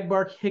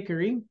shagbark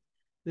hickory.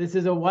 This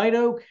is a white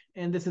oak,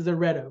 and this is a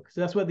red oak.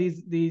 So that's what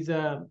these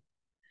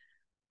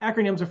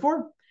acronyms are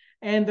for.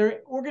 And they're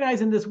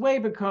organized in this way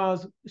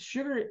because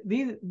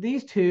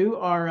these two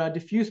are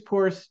diffuse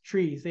porous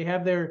trees. They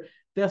have their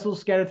vessels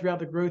scattered throughout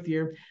the growth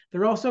year.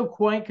 They're also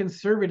quite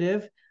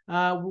conservative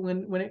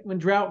when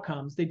drought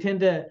comes. They tend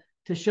to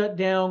shut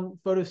down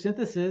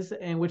photosynthesis,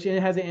 and which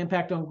has an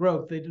impact on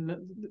growth. They do not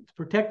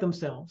protect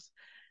themselves.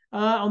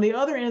 On the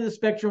other end of the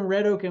spectrum,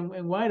 red oak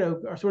and white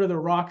oak are sort of the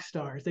rock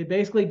stars. They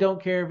basically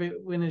don't care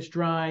when it's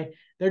dry.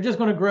 They're just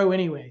going to grow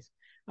anyways.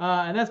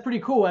 And that's pretty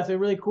cool. That's a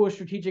really cool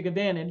strategic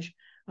advantage.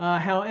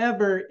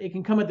 However, it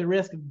can come at the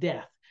risk of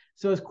death.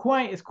 So it's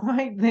quite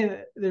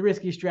the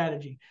risky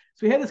strategy.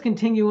 So we have this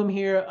continuum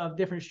here of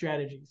different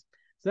strategies.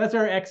 So that's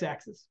our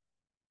x-axis.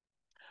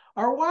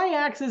 Our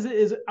y-axis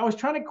is, I was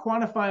trying to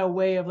quantify a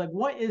way of like,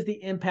 what is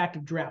the impact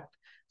of drought?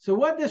 So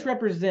what this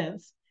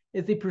represents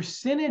is the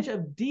percentage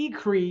of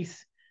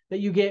decrease that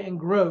you get in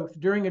growth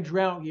during a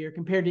drought year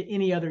compared to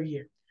any other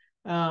year.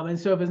 And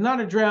so if it's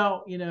not a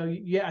drought,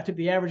 I took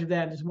the average of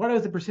that. Just what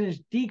is the percentage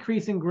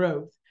decrease in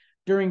growth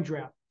during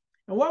drought?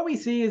 And what we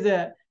see is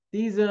that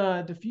these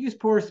diffuse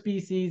porous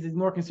species, these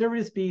more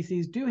conservative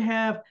species, do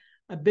have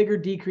a bigger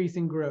decrease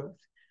in growth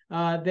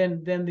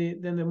than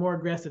the more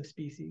aggressive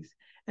species.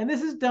 And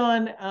this is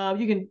done.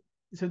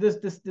 So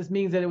this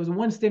means that it was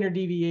 1 standard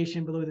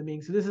deviation below the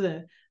mean. So this is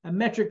a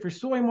metric for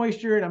soil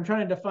moisture, and I'm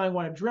trying to define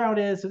what a drought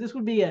is. So this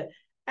would be an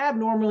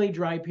abnormally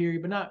dry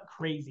period, but not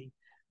crazy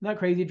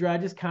dry,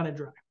 just kind of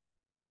dry.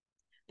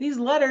 These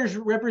letters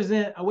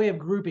represent a way of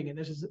grouping it.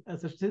 There's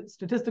a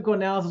statistical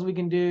analysis we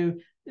can do.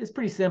 It's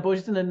pretty simple.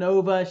 It's just an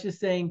ANOVA. It's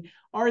just saying,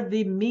 are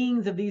the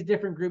means of these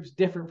different groups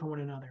different from one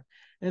another?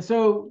 And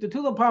so the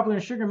tulip poplar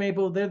and sugar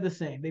maple, they're the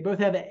same. They both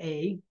have an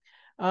A,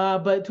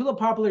 but tulip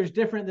poplar is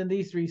different than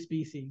these 3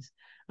 species.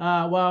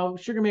 While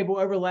sugar maple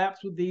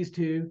overlaps with these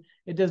 2,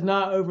 it does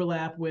not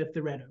overlap with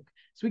the red oak.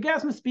 So we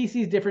got some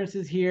species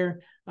differences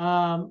here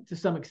to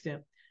some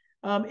extent.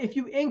 If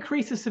you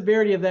increase the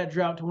severity of that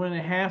drought to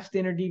 1.5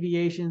 standard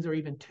deviations or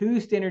even 2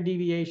 standard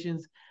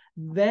deviations,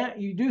 that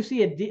you do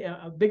see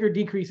a bigger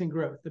decrease in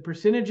growth. The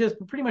percentages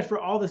pretty much for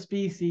all the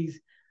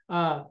species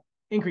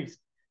increase.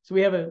 So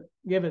we have a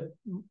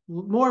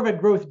more of a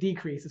growth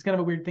decrease. It's kind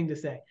of a weird thing to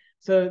say.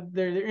 So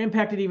they're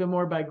impacted even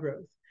more by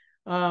growth.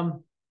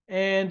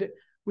 And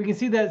we can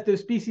see that those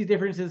species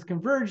differences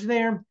converge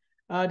there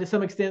to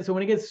some extent. So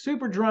when it gets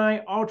super dry,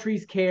 all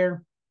trees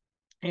care.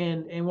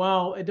 And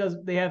while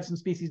they have some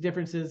species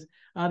differences,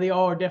 they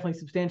all are definitely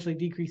substantially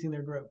decreasing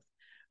their growth.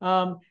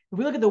 If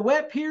we look at the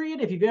wet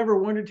period, if you've ever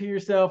wondered to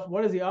yourself,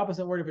 what is the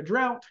opposite word of a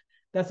drought?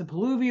 That's a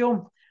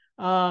pluvial.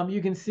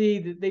 You can see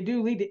that they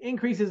do lead to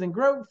increases in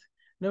growth,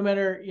 no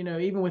matter,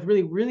 even with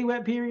really, really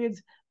wet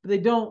periods, but they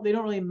don't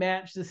really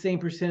match the same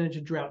percentage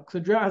of drought. So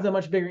drought has a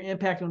much bigger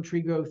impact on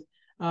tree growth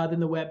than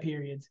the wet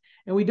periods.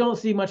 And we don't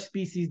see much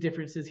species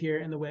differences here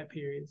in the wet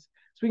periods.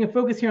 So we can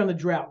focus here on the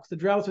droughts. The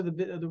droughts are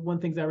the one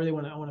things I really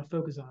want to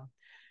focus on.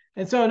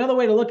 And so another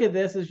way to look at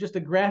this is just to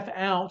graph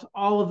out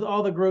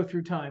all the growth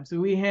through time. So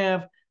we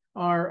have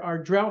our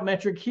drought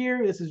metric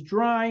here. This is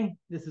dry,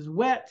 this is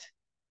wet,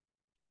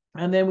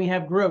 and then we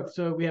have growth.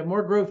 So we have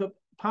more growth up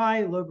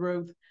high, low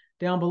growth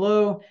down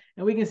below.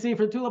 And we can see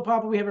for the tulip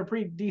poplar, we have a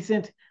pretty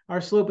decent,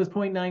 our slope is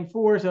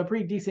 0.94, so a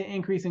pretty decent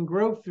increase in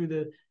growth through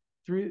the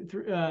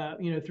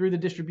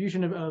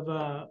distribution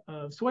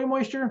of soil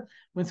moisture.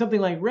 When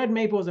something like red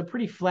maple is a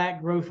pretty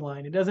flat growth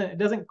line, it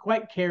doesn't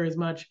quite care as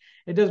much.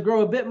 It does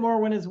grow a bit more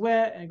when it's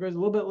wet, and it grows a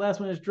little bit less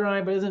when it's dry,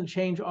 but it doesn't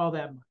change all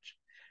that much.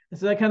 And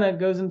so that kind of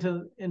goes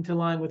into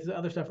line with the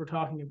other stuff we're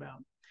talking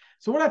about.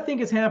 So what I think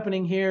is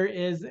happening here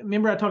is,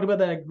 remember I talked about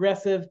that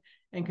aggressive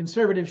and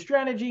conservative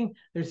strategy.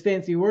 There's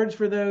fancy words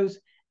for those.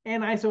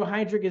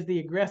 Anisohydric is the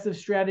aggressive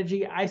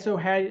strategy.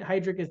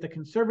 Isohydric is the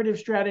conservative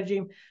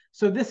strategy.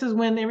 So this is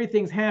when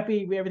everything's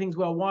happy, everything's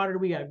well watered,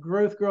 we got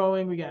growth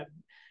growing, we got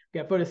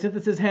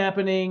photosynthesis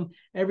happening,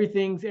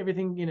 everything's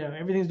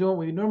doing what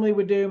we normally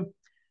would do.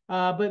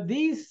 But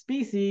these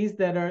species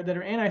that are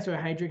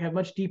anisohydric have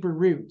much deeper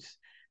roots.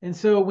 And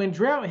so when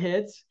drought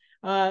hits,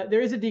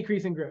 there is a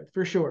decrease in growth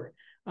for sure.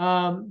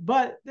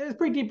 But there's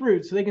pretty deep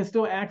roots, so they can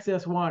still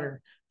access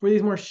water. For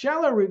these more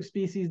shallow root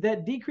species,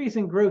 that decrease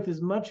in growth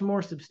is much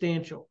more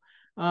substantial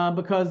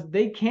because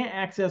they can't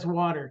access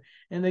water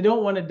and they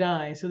don't want to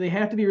die. So they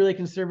have to be really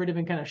conservative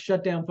and kind of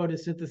shut down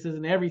photosynthesis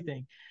and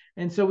everything.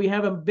 And so we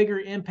have a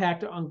bigger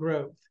impact on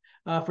growth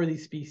for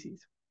these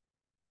species.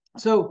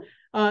 So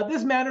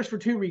this matters for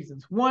two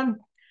reasons. One,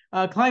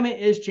 climate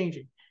is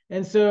changing.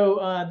 And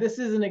so this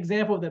is an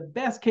example of the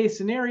best case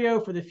scenario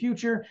for the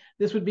future.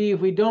 This would be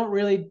if we don't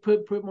really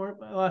put a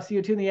lot of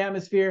CO2 in the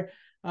atmosphere.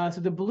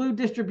 So the blue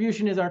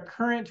distribution is our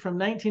current from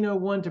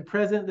 1901 to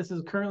present. This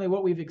is currently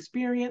what we've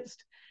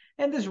experienced.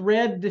 And this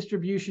red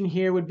distribution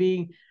here would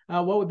be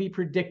what would be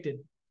predicted.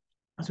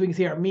 So we can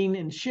see our mean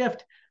and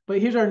shift. But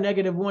here's our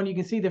 -1. You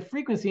can see the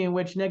frequency in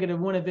which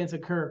 -1 events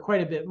occur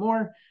quite a bit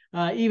more,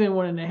 even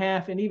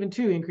 1.5 and even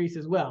 2 increase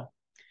as well.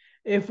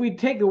 If we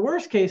take the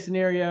worst case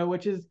scenario,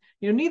 which is,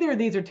 neither of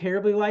these are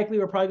terribly likely.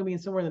 We're probably going to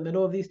be somewhere in the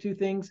middle of these two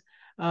things.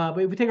 But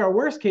if we take our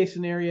worst case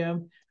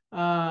scenario,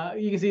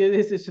 you can see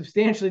this is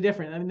substantially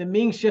different. I mean, the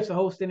mean shifts a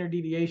whole standard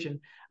deviation.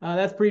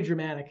 That's pretty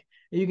dramatic.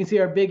 You can see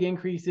our big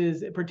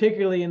increases,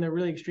 particularly in the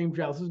really extreme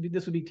droughts.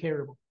 This would be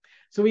terrible.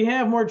 So we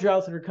have more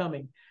droughts that are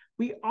coming.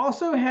 We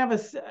also have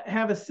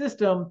a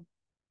system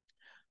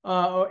in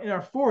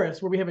our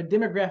forests where we have a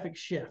demographic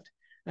shift.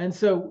 And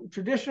so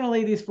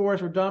traditionally, these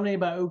forests were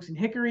dominated by oaks and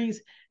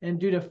hickories, and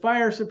due to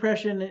fire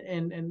suppression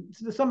and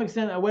to some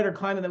extent a wetter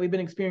climate that we've been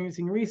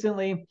experiencing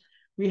recently,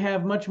 we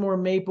have much more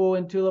maple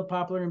and tulip,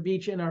 poplar, and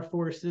beech in our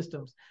forest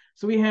systems.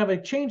 So we have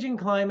a changing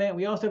climate.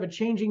 We also have a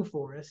changing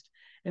forest.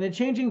 And the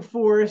changing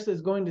forest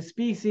is going to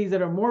species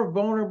that are more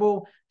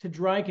vulnerable to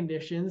dry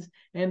conditions.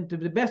 And to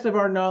the best of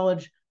our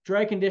knowledge,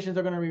 dry conditions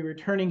are going to be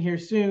returning here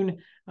soon.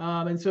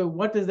 And so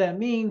what does that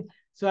mean?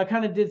 So I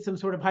kind of did some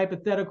sort of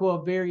hypothetical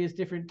of various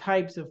different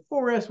types of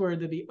forests where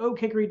there'd be oak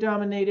hickory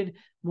dominated,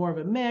 more of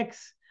a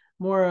mix,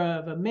 more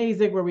of a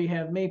mesic where we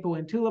have maple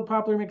and tulip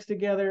poplar mixed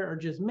together, or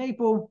just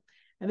maple.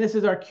 And this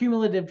is our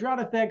cumulative drought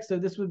effect. So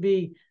this would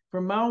be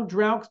for mild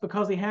droughts,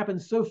 because they happen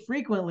so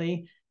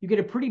frequently, you get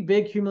a pretty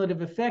big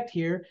cumulative effect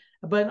here.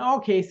 But in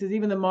all cases,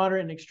 even the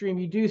moderate and extreme,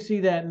 you do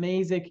see that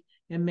mesic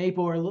and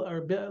maple are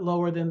a bit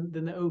lower than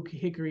the oak,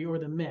 hickory, or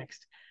the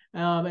mixed.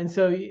 And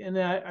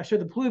I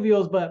showed the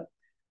pluvials, but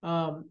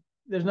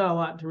there's not a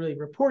lot to really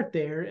report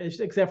there,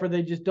 except for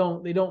they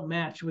don't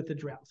match with the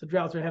droughts. The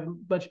droughts are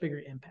having much bigger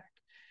impact.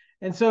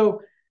 And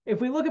so if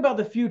we look about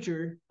the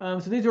future,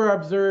 so these are our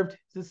observed,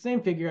 it's the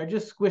same figure, I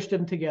just squished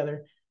them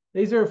together.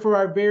 These are for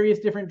our various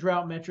different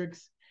drought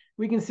metrics.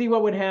 We can see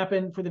what would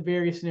happen for the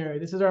various scenarios.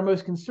 This is our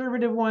most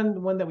conservative one, the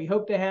one that we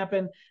hope to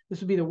happen.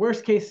 This would be the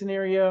worst case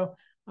scenario.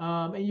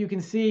 And you can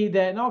see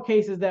that in all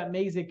cases, that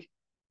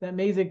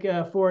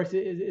mesic forest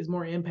is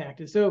more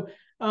impacted. So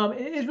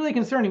it is really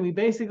concerning. We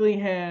basically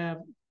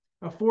have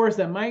a forest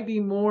that might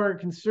be more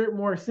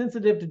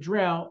sensitive to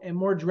drought and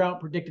more drought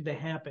predicted to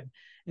happen.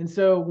 And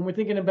so when we're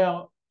thinking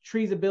about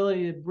trees'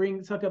 ability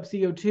to suck up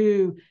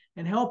CO2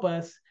 and help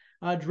us,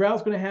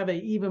 drought's going to have an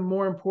even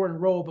more important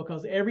role,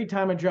 because every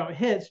time a drought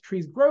hits,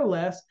 trees grow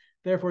less,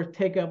 therefore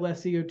take up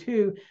less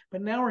CO2.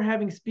 But now we're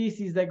having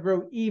species that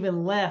grow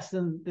even less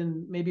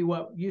than maybe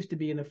what used to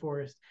be in the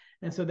forest.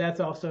 And so that's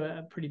also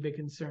a pretty big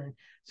concern.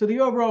 So the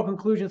overall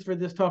conclusions for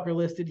this talk are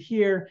listed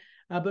here.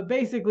 But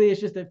basically, it's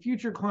just that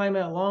future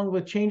climate, along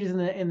with changes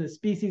in the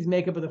species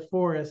makeup of the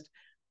forest,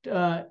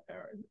 to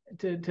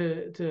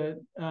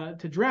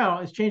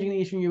drought, is changing the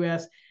eastern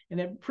U.S. And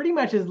it pretty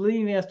much is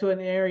leading us to an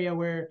area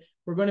where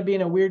we're going to be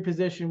in a weird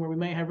position where we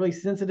might have really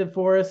sensitive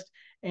forest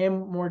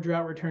and more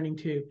drought returning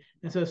too.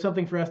 And so it's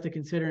something for us to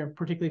consider, and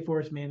particularly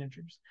forest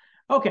managers.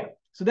 Okay,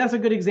 so that's a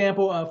good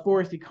example of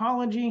forest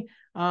ecology.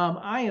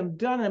 I am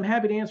done. I'm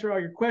happy to answer all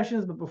your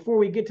questions, but before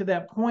we get to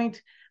that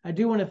point, I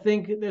do want to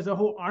thank, there's a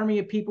whole army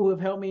of people who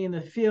have helped me in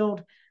the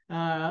field.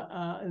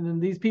 And then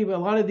these people, a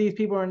lot of these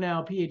people are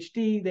now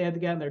PhD. They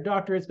had gotten their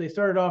doctorates. They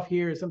started off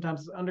here,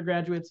 sometimes as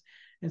undergraduates.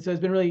 And so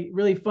it's been really,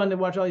 really fun to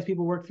watch all these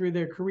people work through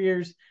their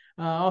careers.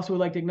 Also would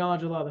like to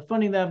acknowledge a lot of the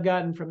funding that I've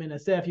gotten from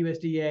NSF,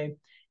 USDA,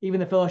 even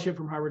the fellowship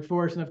from Harvard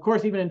Forest, and of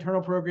course, even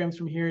internal programs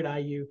from here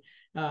at IU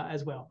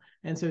as well.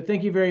 And so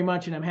thank you very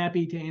much, and I'm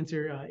happy to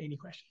answer any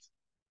questions.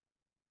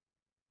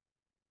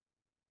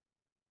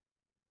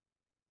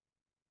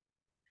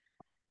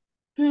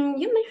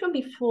 You mentioned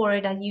before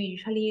that you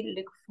usually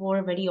look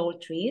for very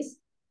old trees.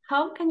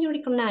 How can you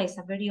recognize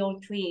a very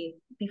old tree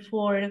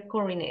before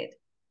cutting it?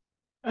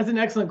 That's an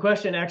excellent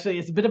question. Actually,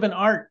 it's a bit of an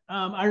art.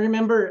 I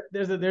remember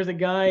there's a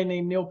guy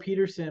named Neil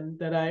Peterson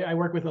that I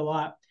work with a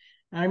lot.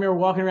 And I remember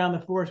walking around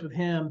the forest with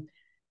him,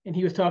 and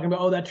he was talking about,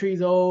 oh, that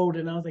tree's old.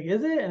 And I was like,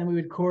 is it? And we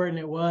would court, and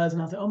it was.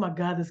 And I was like, oh my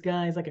God, this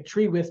guy is like a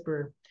tree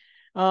whisperer.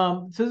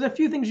 So there's a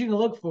few things you can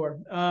look for.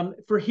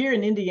 For here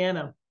in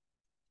Indiana,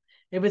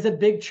 if it's a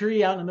big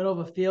tree out in the middle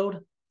of a field,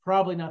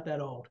 probably not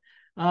that old.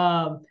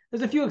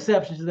 There's a few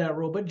exceptions to that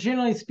rule, but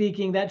generally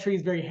speaking, that tree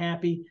is very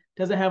happy,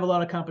 doesn't have a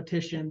lot of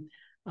competition.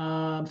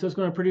 So it's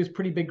going to produce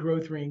pretty big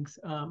growth rings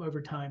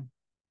over time.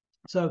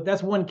 So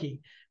that's one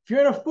key. If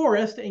you're in a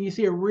forest and you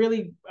see a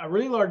really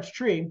large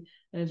tree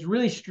and it's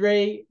really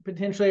straight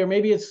potentially, or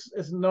maybe it's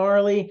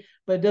gnarly,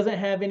 but it doesn't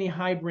have any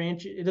high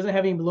branch, it doesn't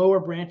have any lower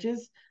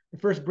branches. The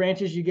first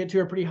branches you get to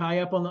are pretty high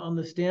up on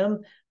the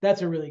stem.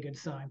 That's a really good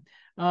sign.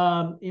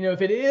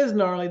 If it is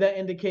gnarly, that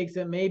indicates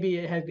that maybe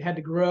it had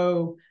to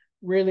grow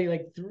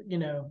really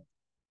in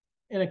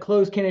a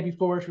closed canopy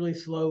forest really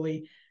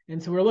slowly.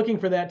 And so we're looking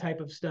for that type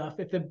of stuff.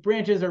 If the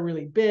branches are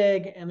really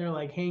big and they're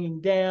like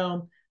hanging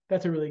down,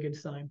 that's a really good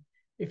sign.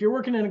 If you're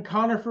working in a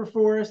conifer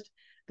forest,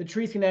 the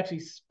trees can actually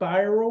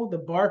spiral. The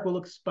bark will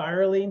look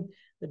spiraling.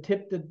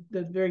 The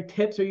very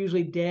tips are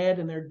usually dead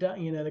and they're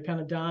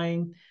kind of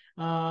dying.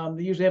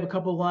 They usually have a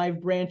couple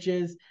live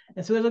branches.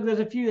 And so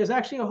there's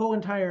actually a whole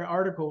entire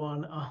article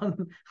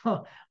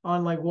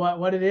on like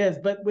what it is.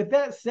 But with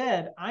that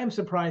said, I'm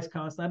surprised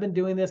constantly. I've been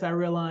doing this, I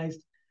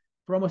realized,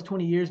 for almost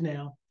 20 years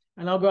now.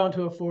 And I'll go out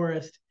into a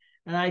forest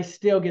and I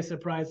still get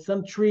surprised.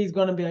 Some tree's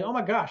going to be like, oh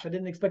my gosh, I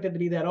didn't expect it to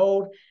be that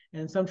old.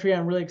 And some tree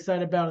I'm really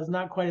excited about is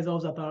not quite as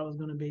old as I thought it was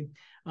going to be.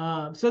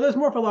 So those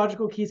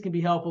morphological keys can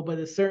be helpful, but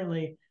it's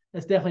definitely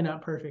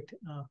not perfect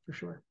for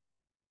sure.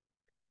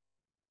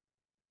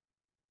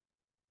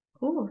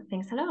 Cool,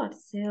 thanks a lot.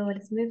 So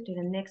let's move to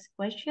the next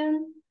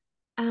question.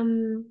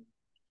 Around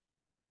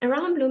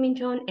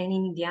Bloomington and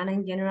in Indiana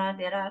in general,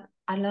 there are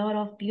a lot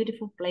of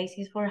beautiful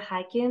places for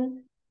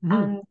hiking.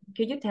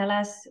 Could you tell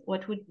us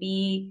what would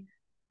be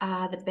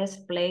the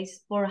best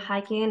place for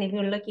hiking if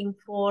you're looking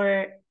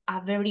for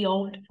a very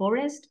old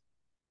forest?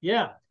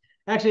 Yeah,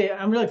 actually,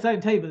 I'm really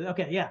excited to tell you, but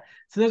okay, yeah.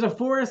 So there's a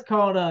forest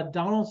called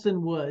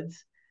Donaldson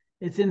Woods.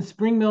 It's in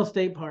Spring Mill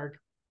State Park.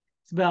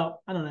 It's about,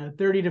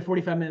 30 to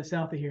 45 minutes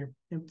south of here,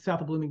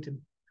 south of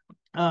Bloomington.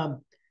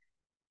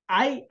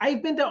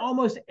 I've been to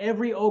almost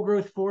every old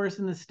growth forest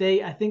in the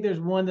state. I think there's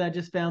one that I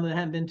just found that I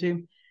haven't been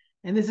to.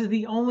 And this is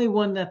the only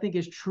one that I think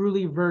is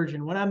truly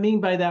virgin. What I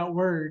mean by that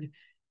word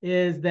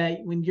is that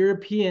when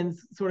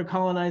Europeans sort of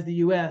colonized the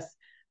US,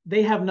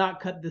 they have not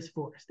cut this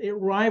forest. It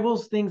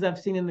rivals things I've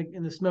seen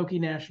in the Smoky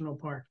National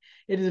Park.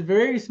 It is a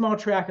very small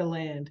tract of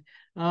land,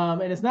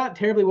 and it's not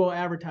terribly well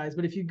advertised.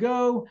 But if you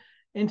go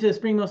into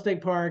Spring Mill State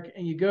Park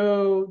and you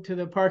go to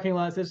the parking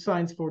lot, there's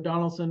signs for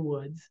Donaldson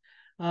Woods.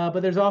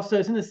 But there's also,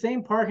 it's in the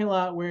same parking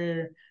lot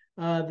where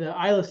the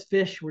eyeless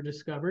fish were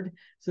discovered.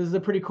 So this is a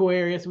pretty cool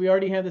area. So we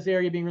already have this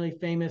area being really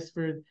famous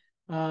for,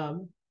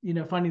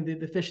 finding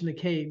the fish in the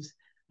caves.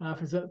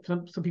 For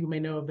some people may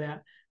know of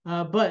that.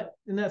 But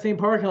in that same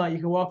parking lot, you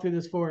can walk through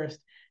this forest,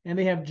 and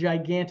they have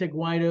gigantic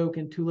white oak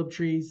and tulip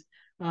trees.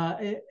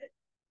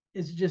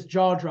 It's just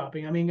jaw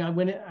dropping. I mean,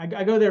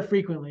 I go there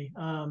frequently.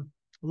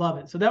 Love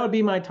it. So that would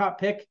be my top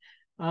pick.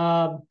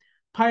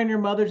 Pioneer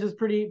Mothers is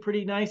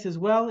pretty nice as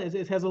well.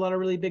 It has a lot of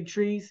really big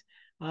trees.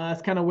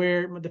 It's kind of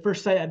where the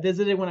first site I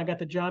visited when I got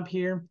the job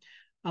here.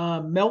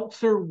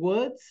 Meltzer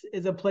Woods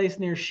is a place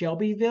near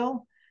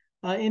Shelbyville,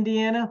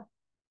 Indiana.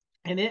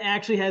 And it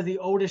actually has the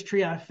oldest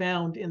tree I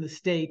found in the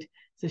state.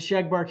 It's a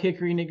shagbark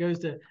hickory, and it goes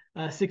to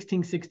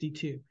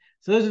 1662.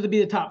 So those are to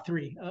be the top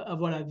three of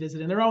what I've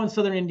visited. And they're all in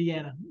southern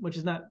Indiana, which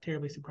is not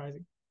terribly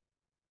surprising.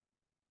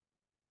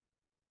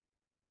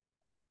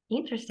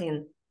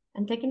 Interesting.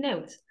 and taking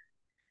notes.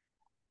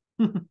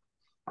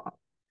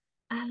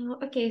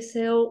 Okay,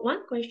 so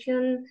one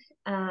question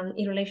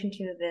in relation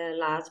to the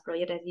last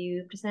project that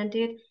you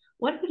presented,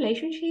 what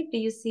relationship do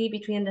you see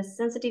between the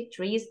sensitive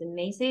trees, the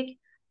mesic,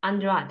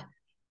 and drought?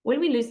 Will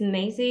we lose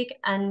mesic,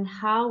 and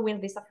how will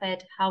this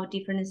affect how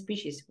different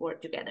species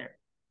work together?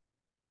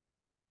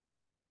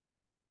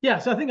 Yeah,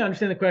 so I think I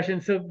understand the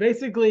question. So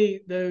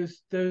basically,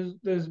 those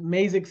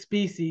mesic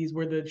species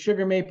were the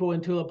sugar maple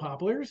and tulip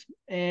poplars,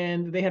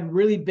 and they had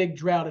really big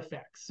drought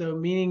effects. So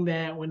meaning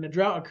that when the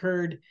drought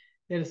occurred,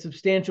 they had a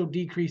substantial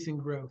decrease in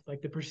growth.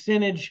 Like the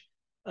percentage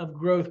of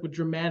growth would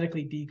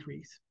dramatically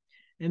decrease.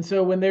 And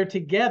so when they're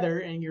together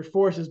and your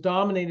forest is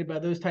dominated by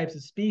those types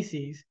of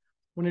species,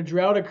 when a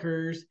drought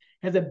occurs, it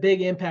has a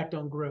big impact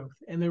on growth.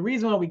 And the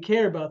reason why we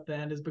care about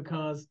that is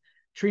because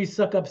trees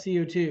suck up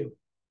CO2.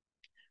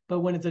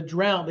 But when it's a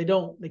drought, they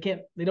don't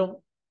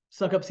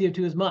suck up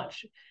CO2 as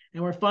much.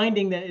 And we're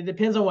finding that it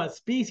depends on what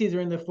species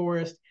are in the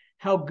forest,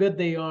 how good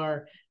they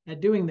are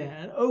at doing that.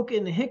 And oak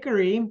and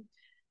hickory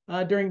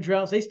during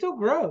droughts, they still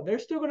grow. They're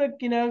still going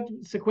to,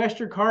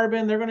 sequester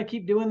carbon. They're going to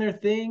keep doing their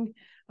thing.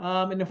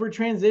 And if we're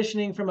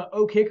transitioning from an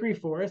oak hickory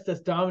forest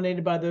that's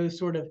dominated by those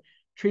sort of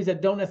trees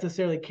that don't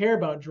necessarily care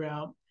about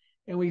drought,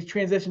 and we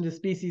transition to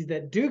species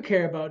that do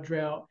care about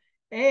drought,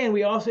 and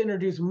we also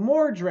introduce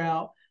more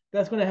drought,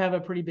 that's going to have a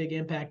pretty big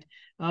impact.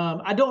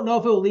 I don't know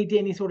if it will lead to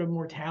any sort of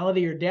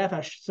mortality or death.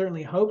 I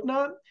certainly hope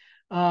not.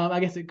 I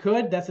guess it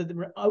could. That's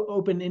an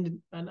open-ended,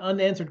 an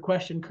unanswered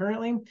question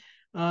currently,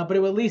 but it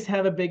will at least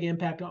have a big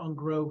impact on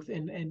growth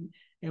and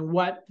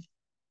what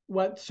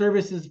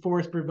services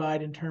forests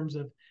provide in terms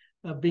of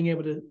being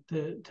able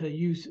to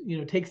use,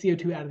 take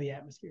CO2 out of the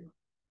atmosphere.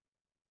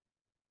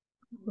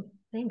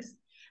 Thanks.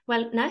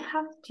 Well, now I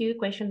have two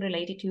questions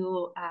related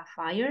to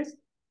fires.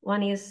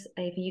 One is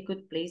if you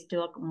could please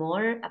talk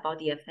more about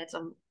the effects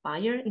of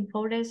fire in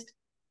forest.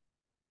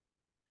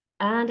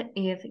 And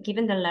if,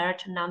 given the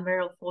large number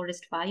of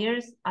forest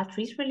fires, are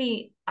trees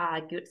really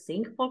a good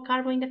sink for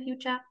carbon in the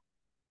future?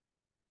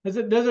 Those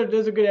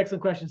are good,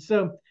 excellent questions.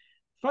 So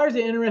fire is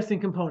an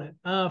interesting component.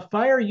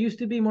 Fire used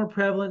to be more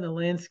prevalent in the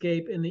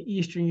landscape in the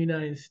eastern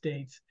United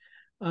States.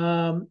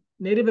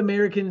 Native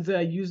Americans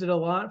used it a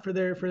lot for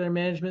their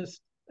management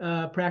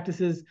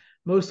practices,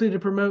 mostly to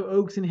promote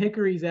oaks and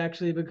hickories,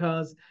 actually,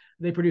 because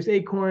they produce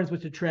acorns,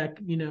 which attract,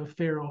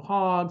 feral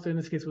hogs. So in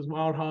this case, it was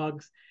wild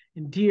hogs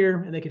and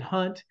deer, and they could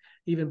hunt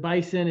even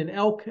bison and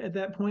elk at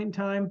that point in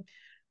time.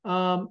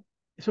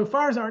 So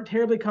fires aren't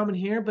terribly common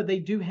here, but they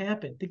do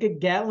happen. Think of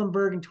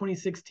Gatlinburg in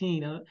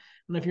 2016. I don't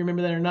know if you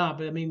remember that or not,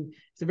 but I mean,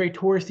 it's a very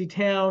touristy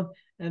town,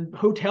 and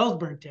hotels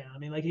burnt down. I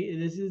mean, like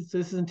this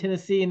is in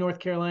Tennessee and North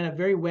Carolina, a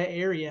very wet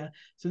area.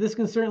 So this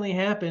can certainly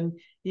happen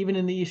even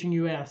in the eastern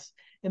U.S.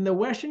 In the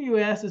western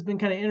U.S., has been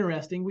kind of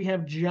interesting. We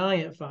have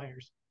giant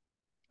fires,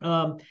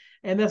 and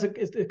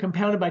it's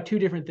compounded by two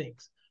different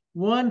things.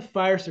 One,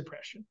 fire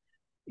suppression.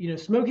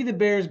 Smokey the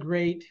Bear is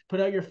great. Put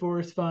out your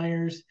forest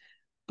fires.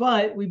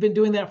 But we've been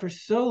doing that for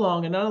so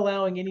long and not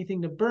allowing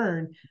anything to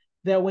burn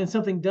that when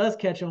something does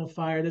catch on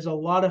fire, there's a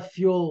lot of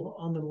fuel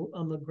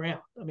on the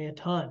ground. I mean, a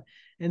ton.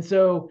 And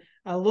so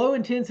a low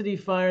intensity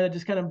fire that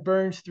just kind of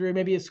burns through,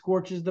 maybe it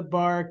scorches the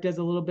bark, does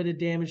a little bit of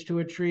damage to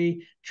a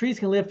tree. Trees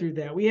can live through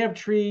that. We have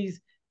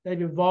trees that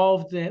have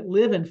evolved that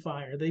live in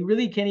fire. They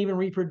really can't even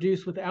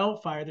reproduce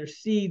without fire. Their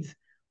seeds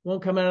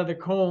won't come out of their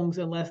combs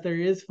unless there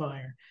is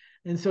fire.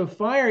 And so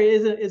fire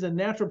is a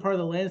natural part of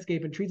the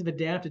landscape, and trees have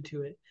adapted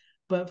to it.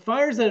 But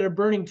fires that are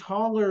burning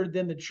taller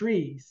than the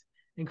trees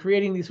and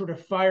creating these sort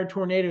of fire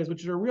tornadoes,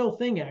 which is a real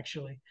thing,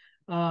 actually,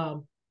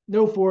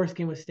 no forest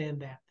can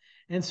withstand that.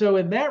 And so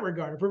in that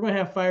regard, if we're going to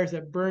have fires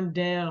that burn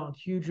down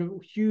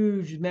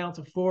huge amounts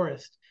of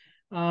forest,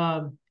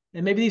 and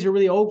maybe these are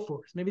really old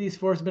forests, maybe these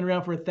forests have been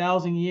around for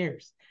 1,000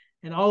 years,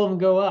 and all of them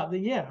go up,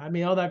 then yeah, I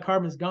mean, all that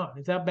carbon is gone.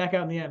 It's back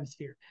out in the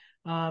atmosphere.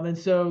 And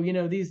so,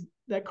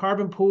 that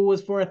carbon pool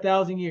was for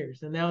 1,000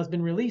 years, and now it's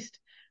been released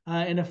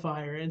in a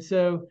fire. And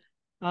so,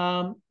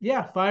 fire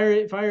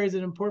is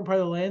an important part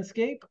of the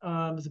landscape. It's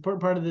an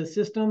important part of the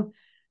system,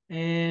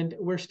 and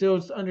we're still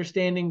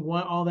understanding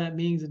what all that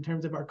means in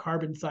terms of our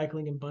carbon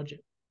cycling and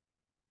budget.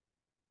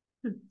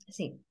 I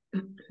see.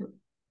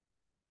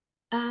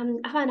 I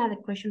have another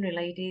question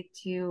related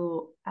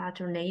to a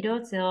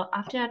tornado. So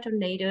after a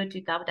tornado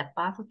took out the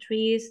path of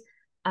trees,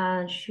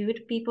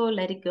 should people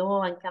let it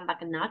go and come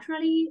back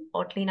naturally,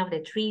 or clean up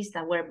the trees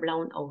that were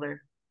blown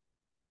over?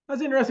 That's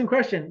an interesting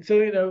question. So,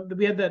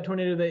 we had that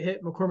tornado that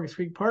hit McCormick's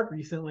Creek Park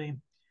recently.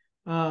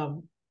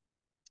 That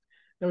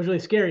was really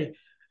scary.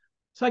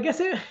 So I guess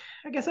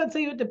I'd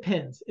say it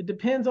depends. It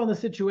depends on the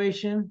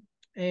situation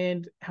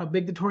and how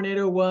big the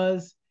tornado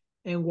was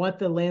and what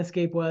the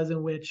landscape was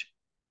in which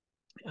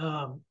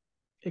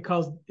it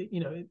caused,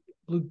 it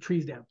blew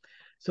trees down.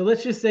 So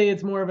let's just say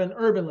it's more of an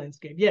urban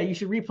landscape. Yeah, you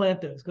should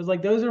replant those, because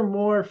like those are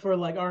more for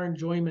like our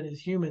enjoyment as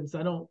humans.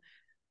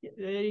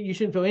 You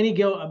shouldn't feel any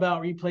guilt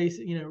about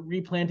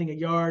replanting a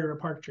yard or a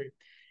park tree.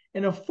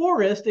 In a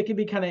forest, it can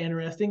be kind of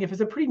interesting. If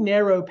it's a pretty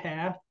narrow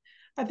path,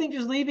 I think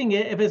just leaving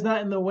it, if it's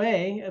not in the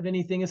way of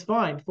anything, is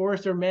fine.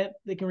 Forests are meant,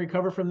 they can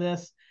recover from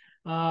this.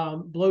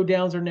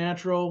 Blowdowns are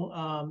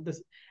natural.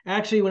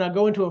 Actually, when I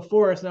go into a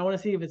forest and I want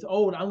to see if it's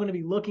old, I'm going to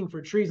be looking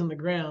for trees on the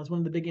ground. It's one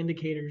of the big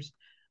indicators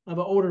of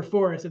an older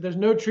forest. If there's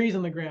no trees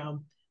on the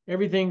ground,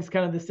 everything's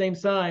kind of the same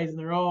size, and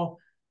they're all,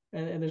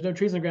 and there's no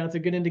trees on the ground, it's a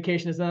good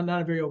indication it's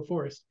not a very old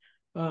forest.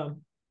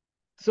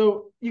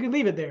 So you can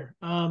leave it there.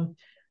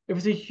 If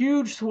it's a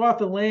huge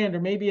swath of land,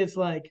 or maybe it's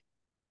like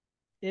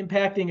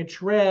impacting a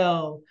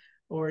trail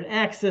or an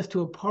access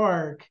to a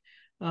park,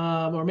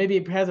 or maybe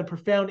it has a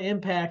profound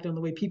impact on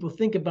the way people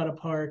think about a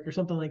park or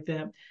something like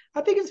that,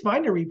 I think it's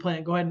fine to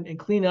replant. Go ahead and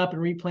clean up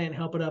and replant and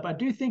help it up. I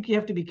do think you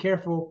have to be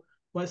careful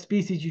what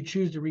species you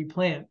choose to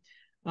replant.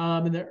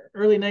 In the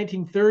early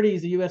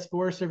 1930s, the U.S.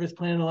 Forest Service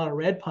planted a lot of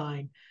red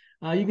pine.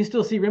 You can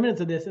still see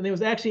remnants of this, and it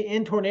was actually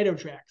in tornado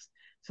tracks.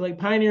 So like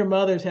Pioneer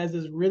Mothers has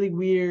this really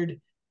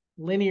weird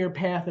linear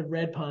path of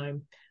red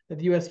pine that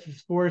the U.S.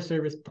 Forest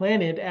Service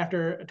planted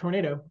after a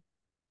tornado.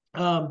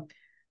 And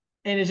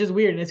it's just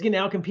weird. And it's getting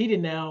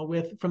outcompeted now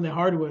from the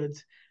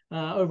hardwoods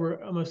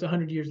over almost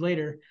 100 years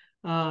later.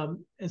 And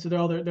so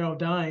they're all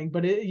dying.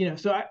 But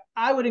so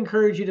I would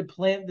encourage you to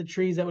plant the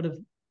trees that would have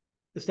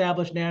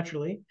established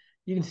naturally.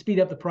 You can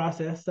speed up the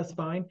process. That's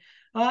fine.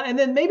 And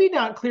then maybe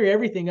not clear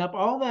everything up.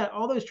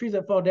 All those trees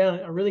that fall down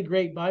are really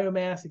great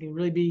biomass. It can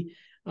really be.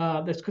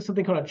 There's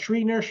something called a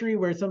tree nursery,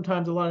 where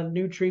sometimes a lot of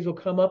new trees will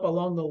come up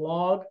along the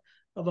log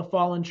of a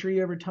fallen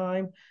tree over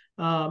time.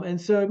 And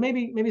so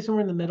maybe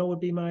somewhere in the middle would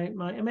be my. I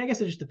mean, I guess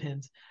it just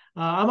depends.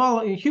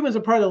 Humans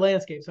are part of the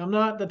landscape, so I'm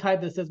not the type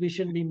that says we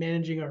shouldn't be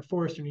managing our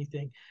forest or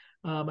anything.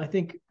 I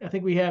think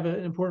we have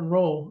an important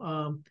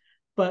role.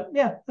 But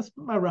yeah, that's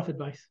my rough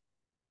advice.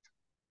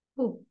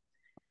 Cool.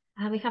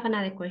 We have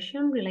another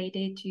question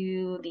related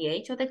to the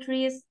age of the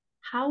trees.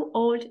 How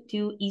old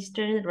do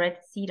eastern red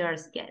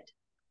cedars get?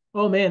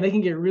 Oh man, they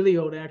can get really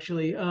old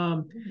actually.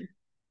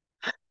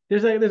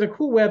 There's a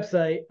cool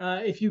website.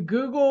 If you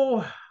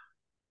Google,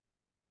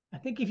 I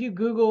think if you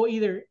Google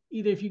either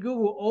if you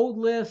Google old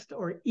list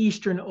or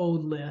eastern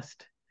old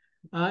list,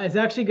 it's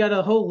actually got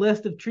a whole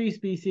list of tree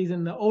species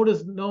and the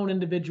oldest known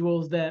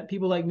individuals that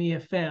people like me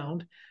have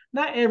found.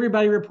 Not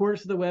everybody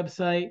reports to the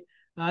website.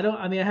 I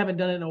haven't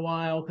done it in a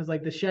while because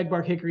like the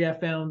shagbark hickory I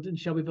found in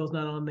Shelbyville's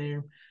not on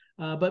there.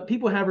 But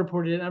people have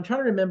reported it. I'm trying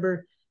to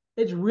remember.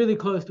 It's really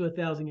close to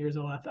 1,000 years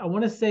old. I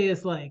want to say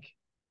it's like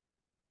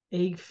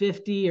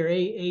 850 or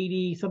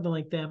 880, something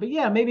like that. But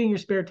yeah, maybe in your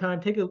spare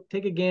time, take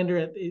a gander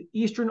at the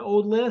Eastern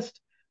Old List,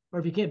 or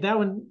if you can't, that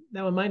one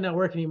might not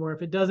work anymore.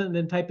 If it doesn't,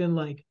 then type in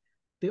like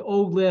the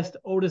old list,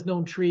 oldest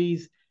known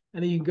trees,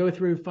 and then you can go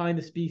through, find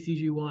the species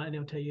you want, and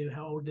it'll tell you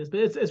how old it is. But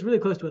it's really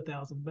close to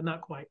 1,000, but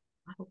not quite.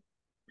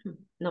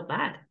 Not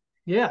bad.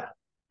 Yeah.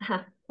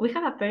 We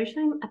have a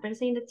person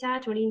in the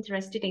chat really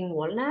interested in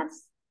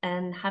walnuts.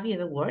 And have you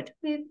ever worked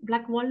with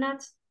black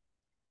walnuts?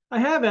 I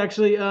have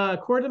actually.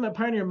 According to my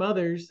Pioneer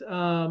Mothers,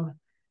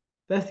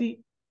 that's the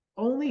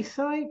only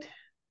site.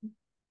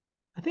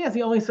 I think that's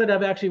the only site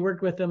I've actually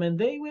worked with them, and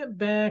they went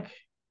back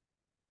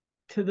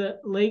to the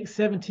late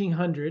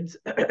 1700s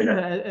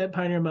at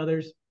Pioneer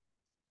Mothers.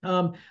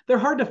 They're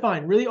hard to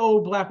find. Really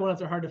old black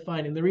walnuts are hard to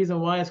find, and the reason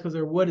why is because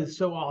their wood is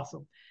so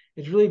awesome.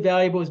 It's really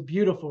valuable. It's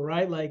beautiful,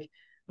 right? Like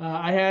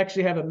I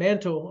actually have a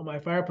mantle on my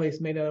fireplace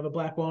made out of a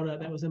black walnut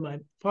that was in my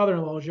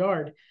father-in-law's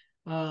yard.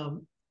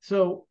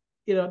 So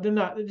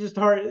they're just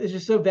hard. It's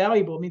just so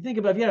valuable. I mean, think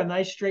about if you had a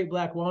nice straight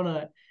black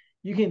walnut,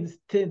 you can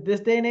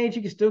this day and age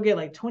you can still get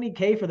like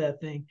 20K for that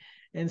thing.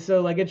 And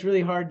so like it's really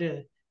hard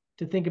to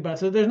think about.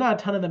 So there's not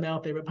a ton of them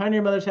out there, but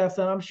Pioneer Mothers have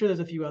some. I'm sure there's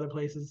a few other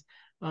places.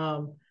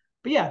 But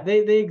yeah,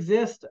 they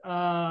exist.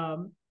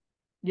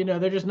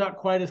 They're just not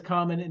quite as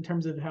common in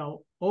terms of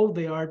how old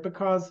they are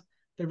because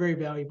they're very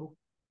valuable.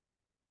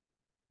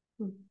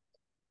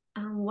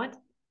 What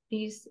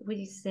would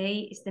you say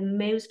is the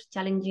most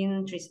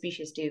challenging tree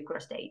species to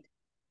cross-date?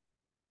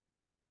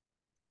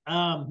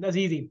 That's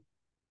easy.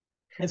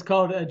 It's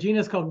called a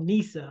genus called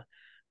Nyssa.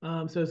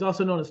 So it's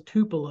also known as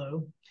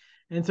Tupelo.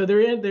 And so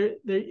they're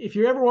if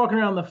you're ever walking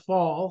around in the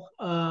fall,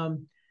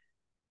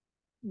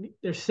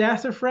 there's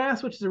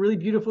sassafras, which is a really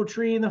beautiful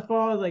tree in the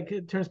fall. Like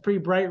it turns pretty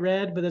bright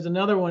red, but there's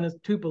another one is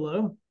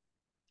Tupelo.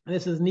 And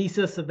this is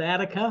Nyssa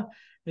savatica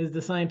is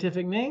the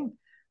scientific name.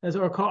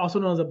 Also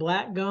known as a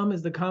black gum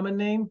is the common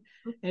name.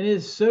 And it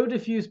is so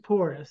diffuse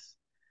porous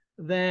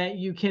that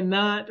you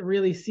cannot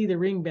really see the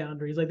ring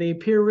boundaries. Like they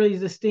appear really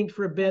distinct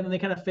for a bit and they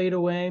kind of fade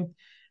away.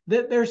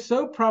 They're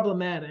so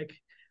problematic,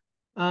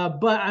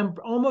 but I'm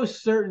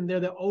almost certain they're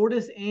the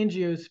oldest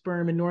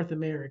angiosperm in North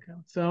America.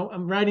 So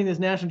I'm writing this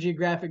National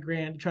Geographic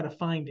grant to try to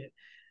find it.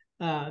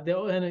 And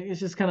it's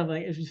just kind of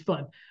like, it's just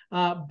fun.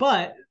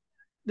 But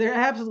they're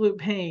absolute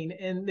pain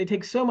and they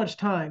take so much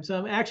time. So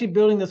I'm actually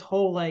building this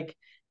whole like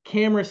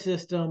camera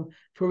system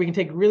to where we can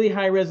take really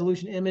high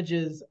resolution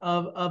images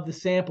of the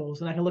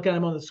samples and I can look at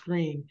them on the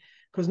screen.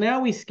 Because now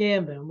we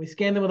scan them. We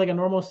scan them with like a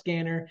normal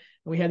scanner, and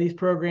we have these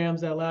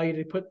programs that allow you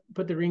to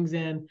put the rings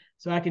in,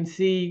 so I can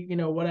see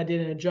what I did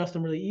and adjust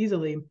them really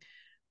easily.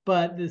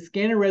 but the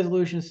scanner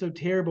resolution is so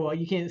terrible,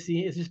 you can't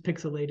see it. It's just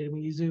pixelated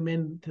when you zoom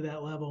in to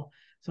that level.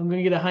 So I'm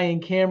going to get a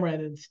high-end camera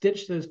and then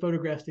stitch those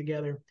photographs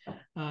together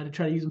to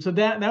try to use them. So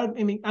that would,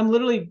 I mean, I'm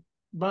literally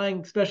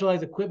buying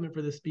specialized equipment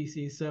for this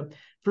species. So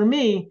for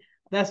me,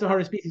 that's the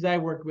hardest species I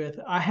worked with.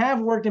 I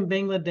have worked in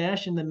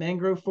Bangladesh in the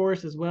mangrove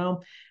forest as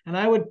well. And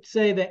I would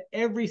say that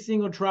every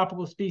single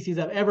tropical species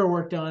I've ever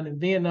worked on in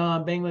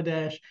Vietnam,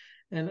 Bangladesh,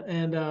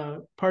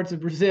 and parts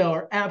of Brazil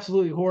are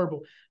absolutely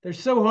horrible. They're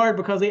so hard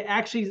because they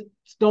actually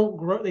don't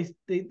grow.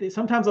 They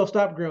sometimes they'll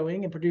stop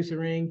growing and produce a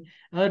ring.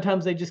 Other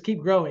times they just keep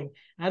growing.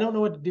 I don't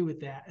know what to do with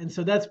that. And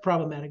so that's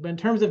problematic. But in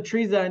terms of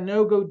trees that I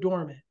know go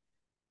dormant,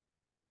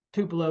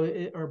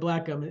 Tupelo or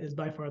black gum is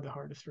by far the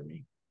hardest for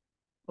me.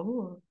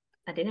 Oh,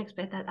 I didn't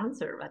expect that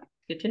answer, but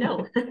good to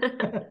know.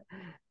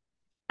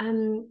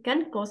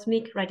 Can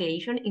cosmic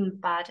radiation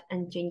impact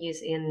and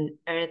changes in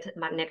Earth's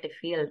magnetic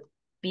field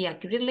be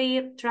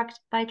accurately tracked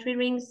by tree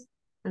rings?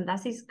 And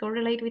does this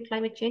correlate with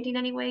climate change in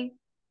any way?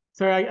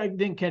 Sorry, I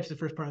didn't catch the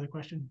first part of the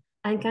question.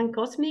 And can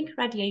cosmic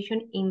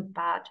radiation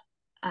impact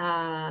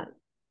and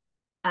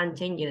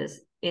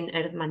changes in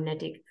Earth's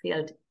magnetic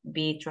field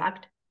be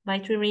tracked by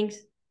tree rings?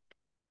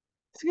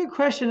 It's a good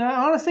question.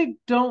 I honestly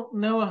don't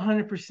know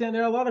 100%.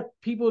 There are a lot of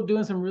people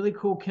doing some really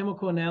cool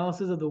chemical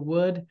analysis of the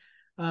wood,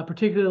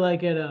 particularly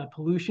like at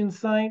pollution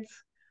sites.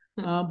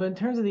 But in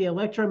terms of the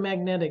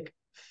electromagnetic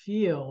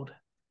field,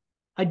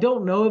 I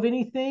don't know of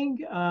anything.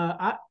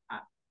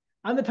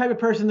 I'm the type of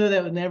person though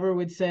that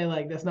would say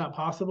like that's not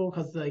possible,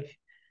 because like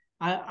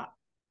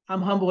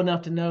I'm humble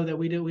enough to know that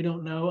we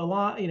don't know a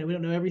lot. You know, we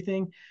don't know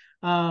everything.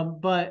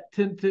 But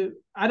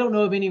I don't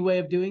know of any way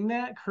of doing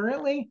that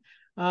currently.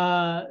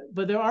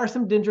 But there are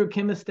some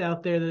dendrochemists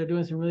out there that are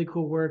doing some really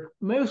cool work,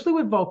 mostly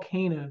with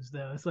volcanoes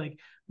though. It's like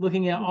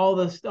looking at all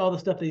the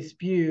stuff they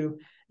spew.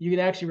 You can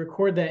actually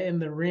record that in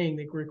the ring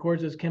that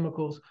records those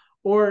chemicals,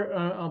 or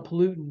on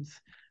pollutants.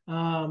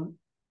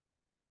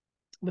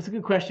 That's a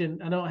good question.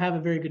 I don't have a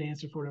very good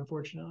answer for it,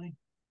 unfortunately.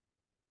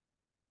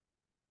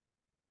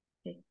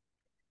 Okay.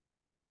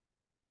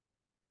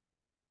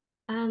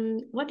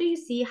 What do you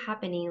see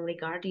happening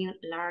regarding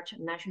large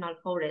national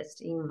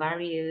forests in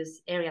various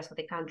areas of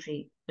the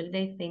country? Will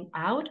they thin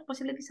out,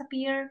 possibly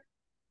disappear?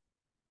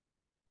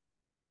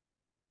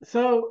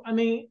 So, I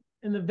mean,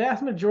 in the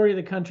vast majority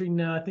of the country,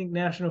 no, I think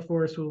national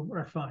forests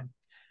are fine.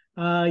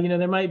 You know,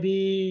 there might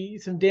be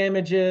some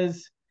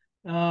damages,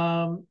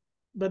 but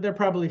they're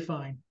probably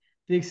fine.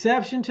 The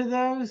exception to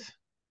those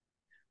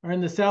are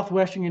in the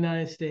southwestern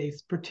United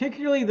States,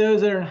 particularly those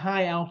that are in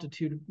high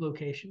altitude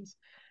locations,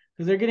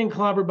 because they're getting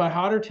clobbered by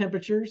hotter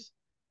temperatures,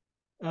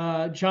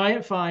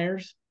 giant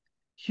fires,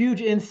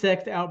 huge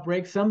insect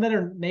outbreaks, some that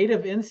are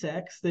native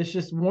insects that's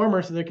just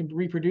warmer so they can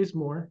reproduce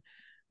more.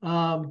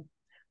 I'm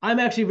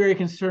actually very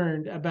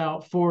concerned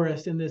about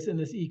forests in this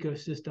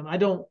ecosystem.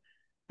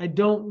 I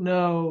don't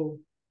know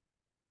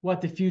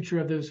what the future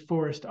of those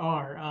forests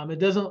are.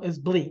 It's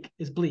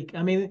bleak.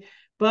 I mean,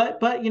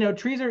 but you know,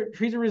 trees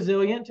are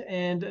resilient,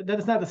 and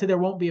that's not to say there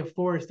won't be a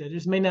forest there. There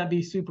just may not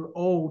be super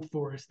old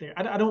forest there.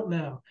 I don't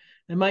know.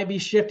 It might be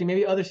shifting.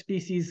 Maybe other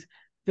species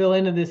fill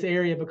into this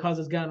area because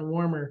it's gotten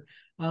warmer.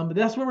 But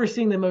that's where we're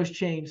seeing the most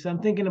change. So I'm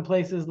thinking of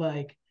places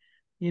like,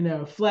 you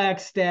know,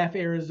 Flagstaff,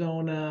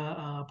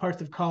 Arizona,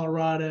 parts of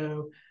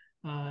Colorado,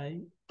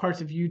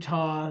 parts of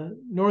Utah,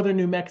 northern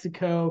New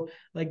Mexico,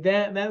 like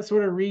that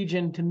sort of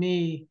region to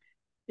me.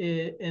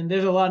 And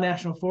there's a lot of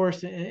national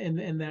forests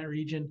in that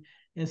region.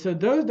 And so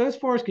those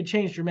forests could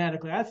change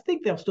dramatically. I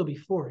think they'll still be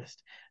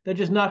forest. They're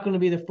just not going to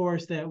be the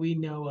forest that we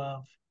know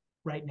of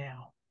right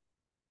now.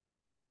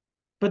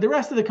 But the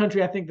rest of the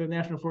country, I think the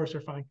national forests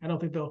are fine. I don't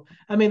think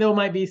there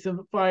might be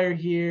some fire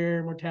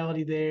here,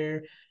 mortality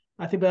there.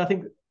 I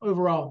think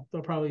overall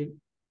they'll probably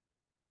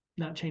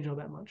not change all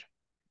that much.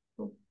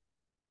 Cool.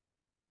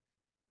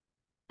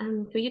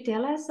 Could you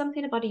tell us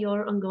something about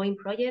your ongoing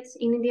projects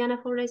in Indiana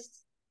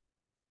forests?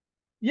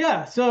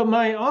 Yeah, so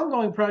my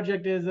ongoing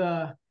project is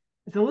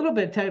it's a little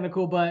bit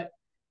technical, but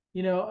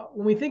you know,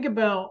 when we think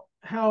about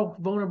how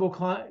vulnerable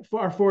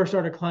our forests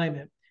are to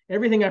climate,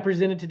 everything I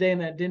presented today in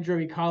that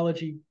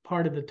dendroecology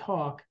part of the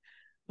talk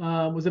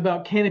was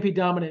about canopy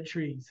dominant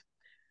trees.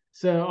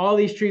 So all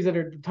these trees that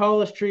are the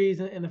tallest trees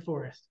in the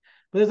forest.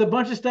 But there's a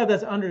bunch of stuff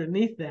that's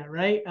underneath that,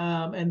 right?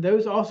 And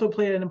those also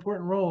play an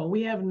important role. And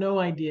we have no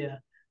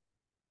idea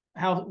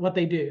what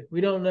they do.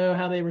 We don't know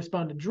how they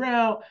respond to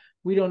drought.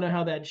 We don't know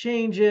how that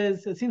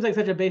changes. It seems like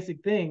such a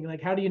basic thing.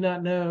 Like, how do you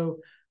not know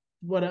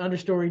what an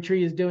understory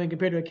tree is doing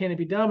compared to a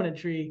canopy dominant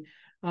tree?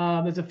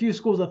 There's a few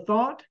schools of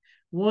thought.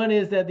 One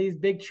is that these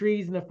big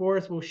trees in the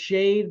forest will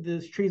shade the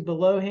trees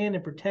below hand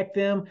and protect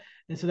them.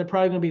 And so they're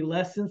probably going to be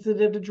less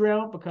sensitive to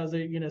drought because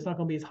it's not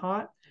going to be as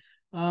hot.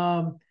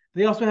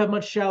 They also have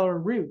much shallower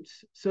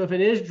roots. So if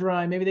it is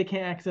dry, maybe they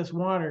can't access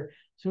water.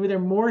 So maybe they're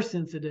more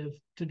sensitive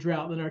to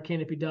drought than our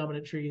canopy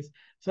dominant trees.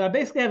 So I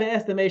basically have an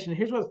estimation.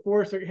 Here's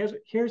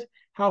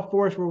how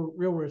forests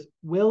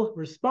will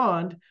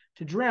respond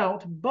to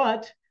drought,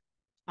 but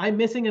I'm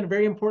missing a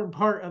very important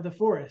part of the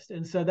forest.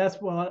 And so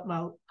that's what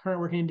my current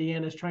work in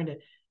Indiana is trying to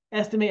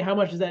estimate how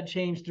much does that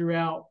change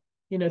throughout,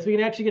 so we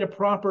can actually get a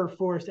proper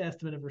forest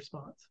estimate of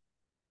response.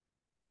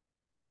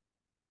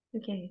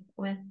 Okay,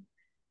 well,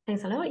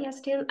 thanks a lot,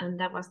 Justin. And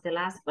that was the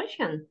last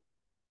question.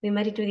 We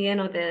made it to the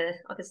end of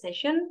the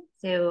session.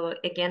 So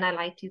again, I'd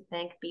like to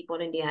thank people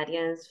in the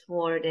audience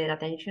for their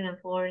attention and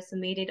for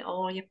submitting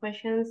all your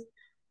questions.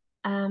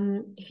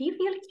 If you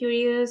feel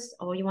curious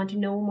or you want to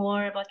know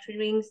more about tree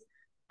rings,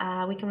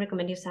 we can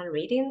recommend you some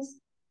readings.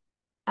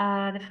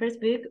 The first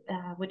book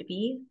would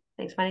be,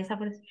 thanks Vanessa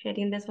for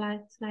sharing the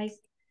slides.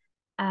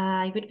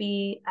 It would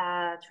be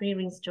Tree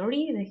Ring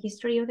Story, The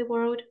History of the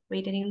World,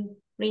 written in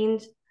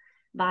rings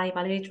by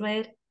Valerie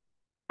Dredd.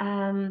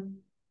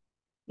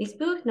 This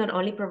book not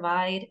only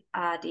provides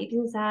a deep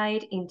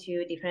insight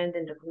into different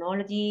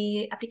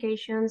endocrinology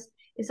applications,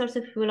 it's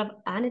also full of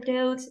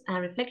anecdotes and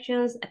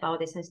reflections about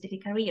the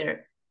scientific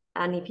career.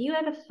 And if you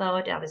ever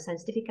thought that the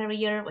scientific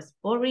career was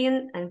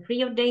boring and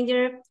free of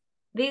danger,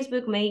 this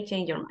book may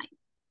change your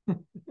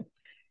mind.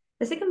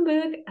 The second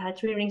book,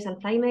 Tree Rings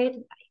and Climate,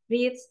 by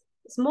Reeds,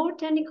 is more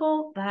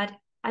technical, but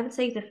I would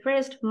say the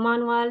first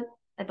manual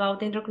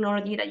about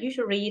endocrinology that you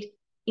should read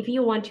if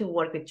you want to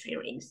work with tree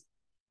rings.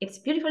 It's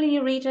beautifully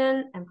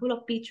written and full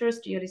of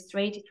pictures to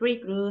illustrate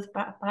tree growth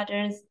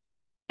patterns,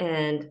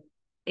 and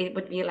it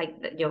would be like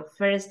your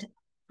first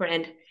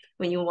friend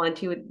when you want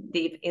to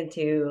dip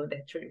into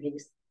the tree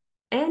rings.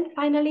 And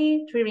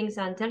finally, Tree Rings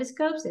and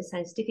Telescopes, The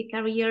Scientific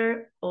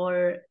Career,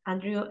 or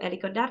Andrew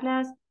Ellicott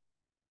Douglas.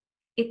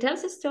 It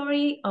tells the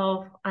story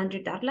of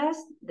Andrew Douglas,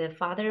 the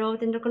father of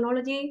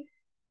endocrinology.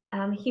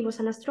 He was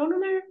an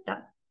astronomer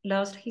that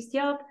lost his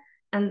job,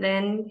 and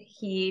then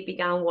he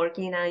began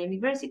working at a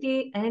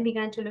university and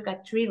began to look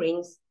at tree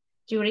rings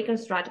to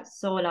reconstruct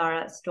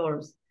solar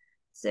storms.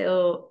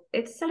 So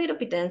it's a little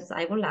bit dense,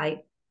 I won't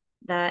lie,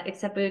 that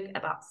it's a book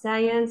about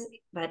science,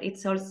 but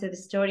it's also the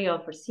story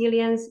of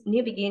resilience,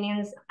 new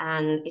beginnings,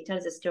 and it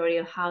tells the story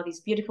of how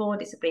this beautiful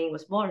discipline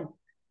was born.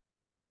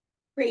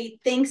 Great.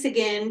 Thanks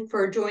again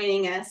for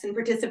joining us and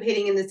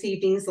participating in this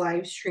evening's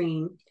live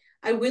stream.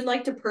 I would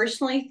like to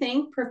personally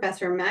thank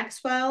Professor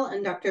Maxwell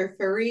and Dr.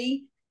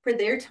 Furey for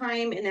their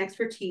time and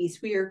expertise.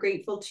 We are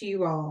grateful to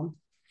you all.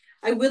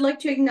 I would like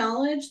to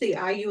acknowledge the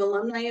IU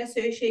Alumni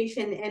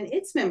Association and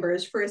its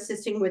members for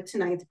assisting with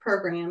tonight's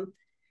program.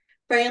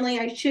 Finally,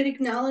 I should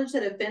acknowledge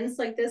that events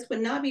like this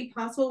would not be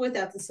possible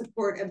without the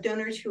support of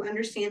donors who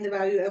understand the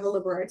value of a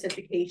liberal arts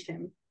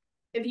education.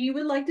 If you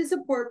would like to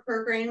support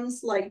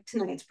programs like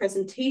tonight's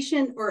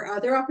presentation or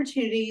other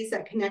opportunities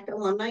that connect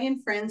alumni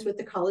and friends with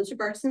the College of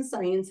Arts and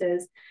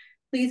Sciences,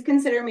 please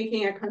consider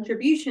making a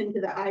contribution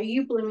to the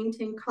IU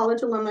Bloomington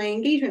College Alumni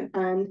Engagement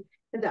Fund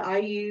at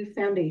the IU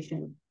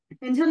Foundation.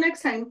 Until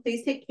next time,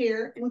 please take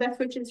care and best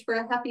wishes for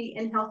a happy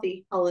and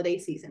healthy holiday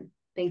season.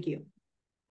 Thank you.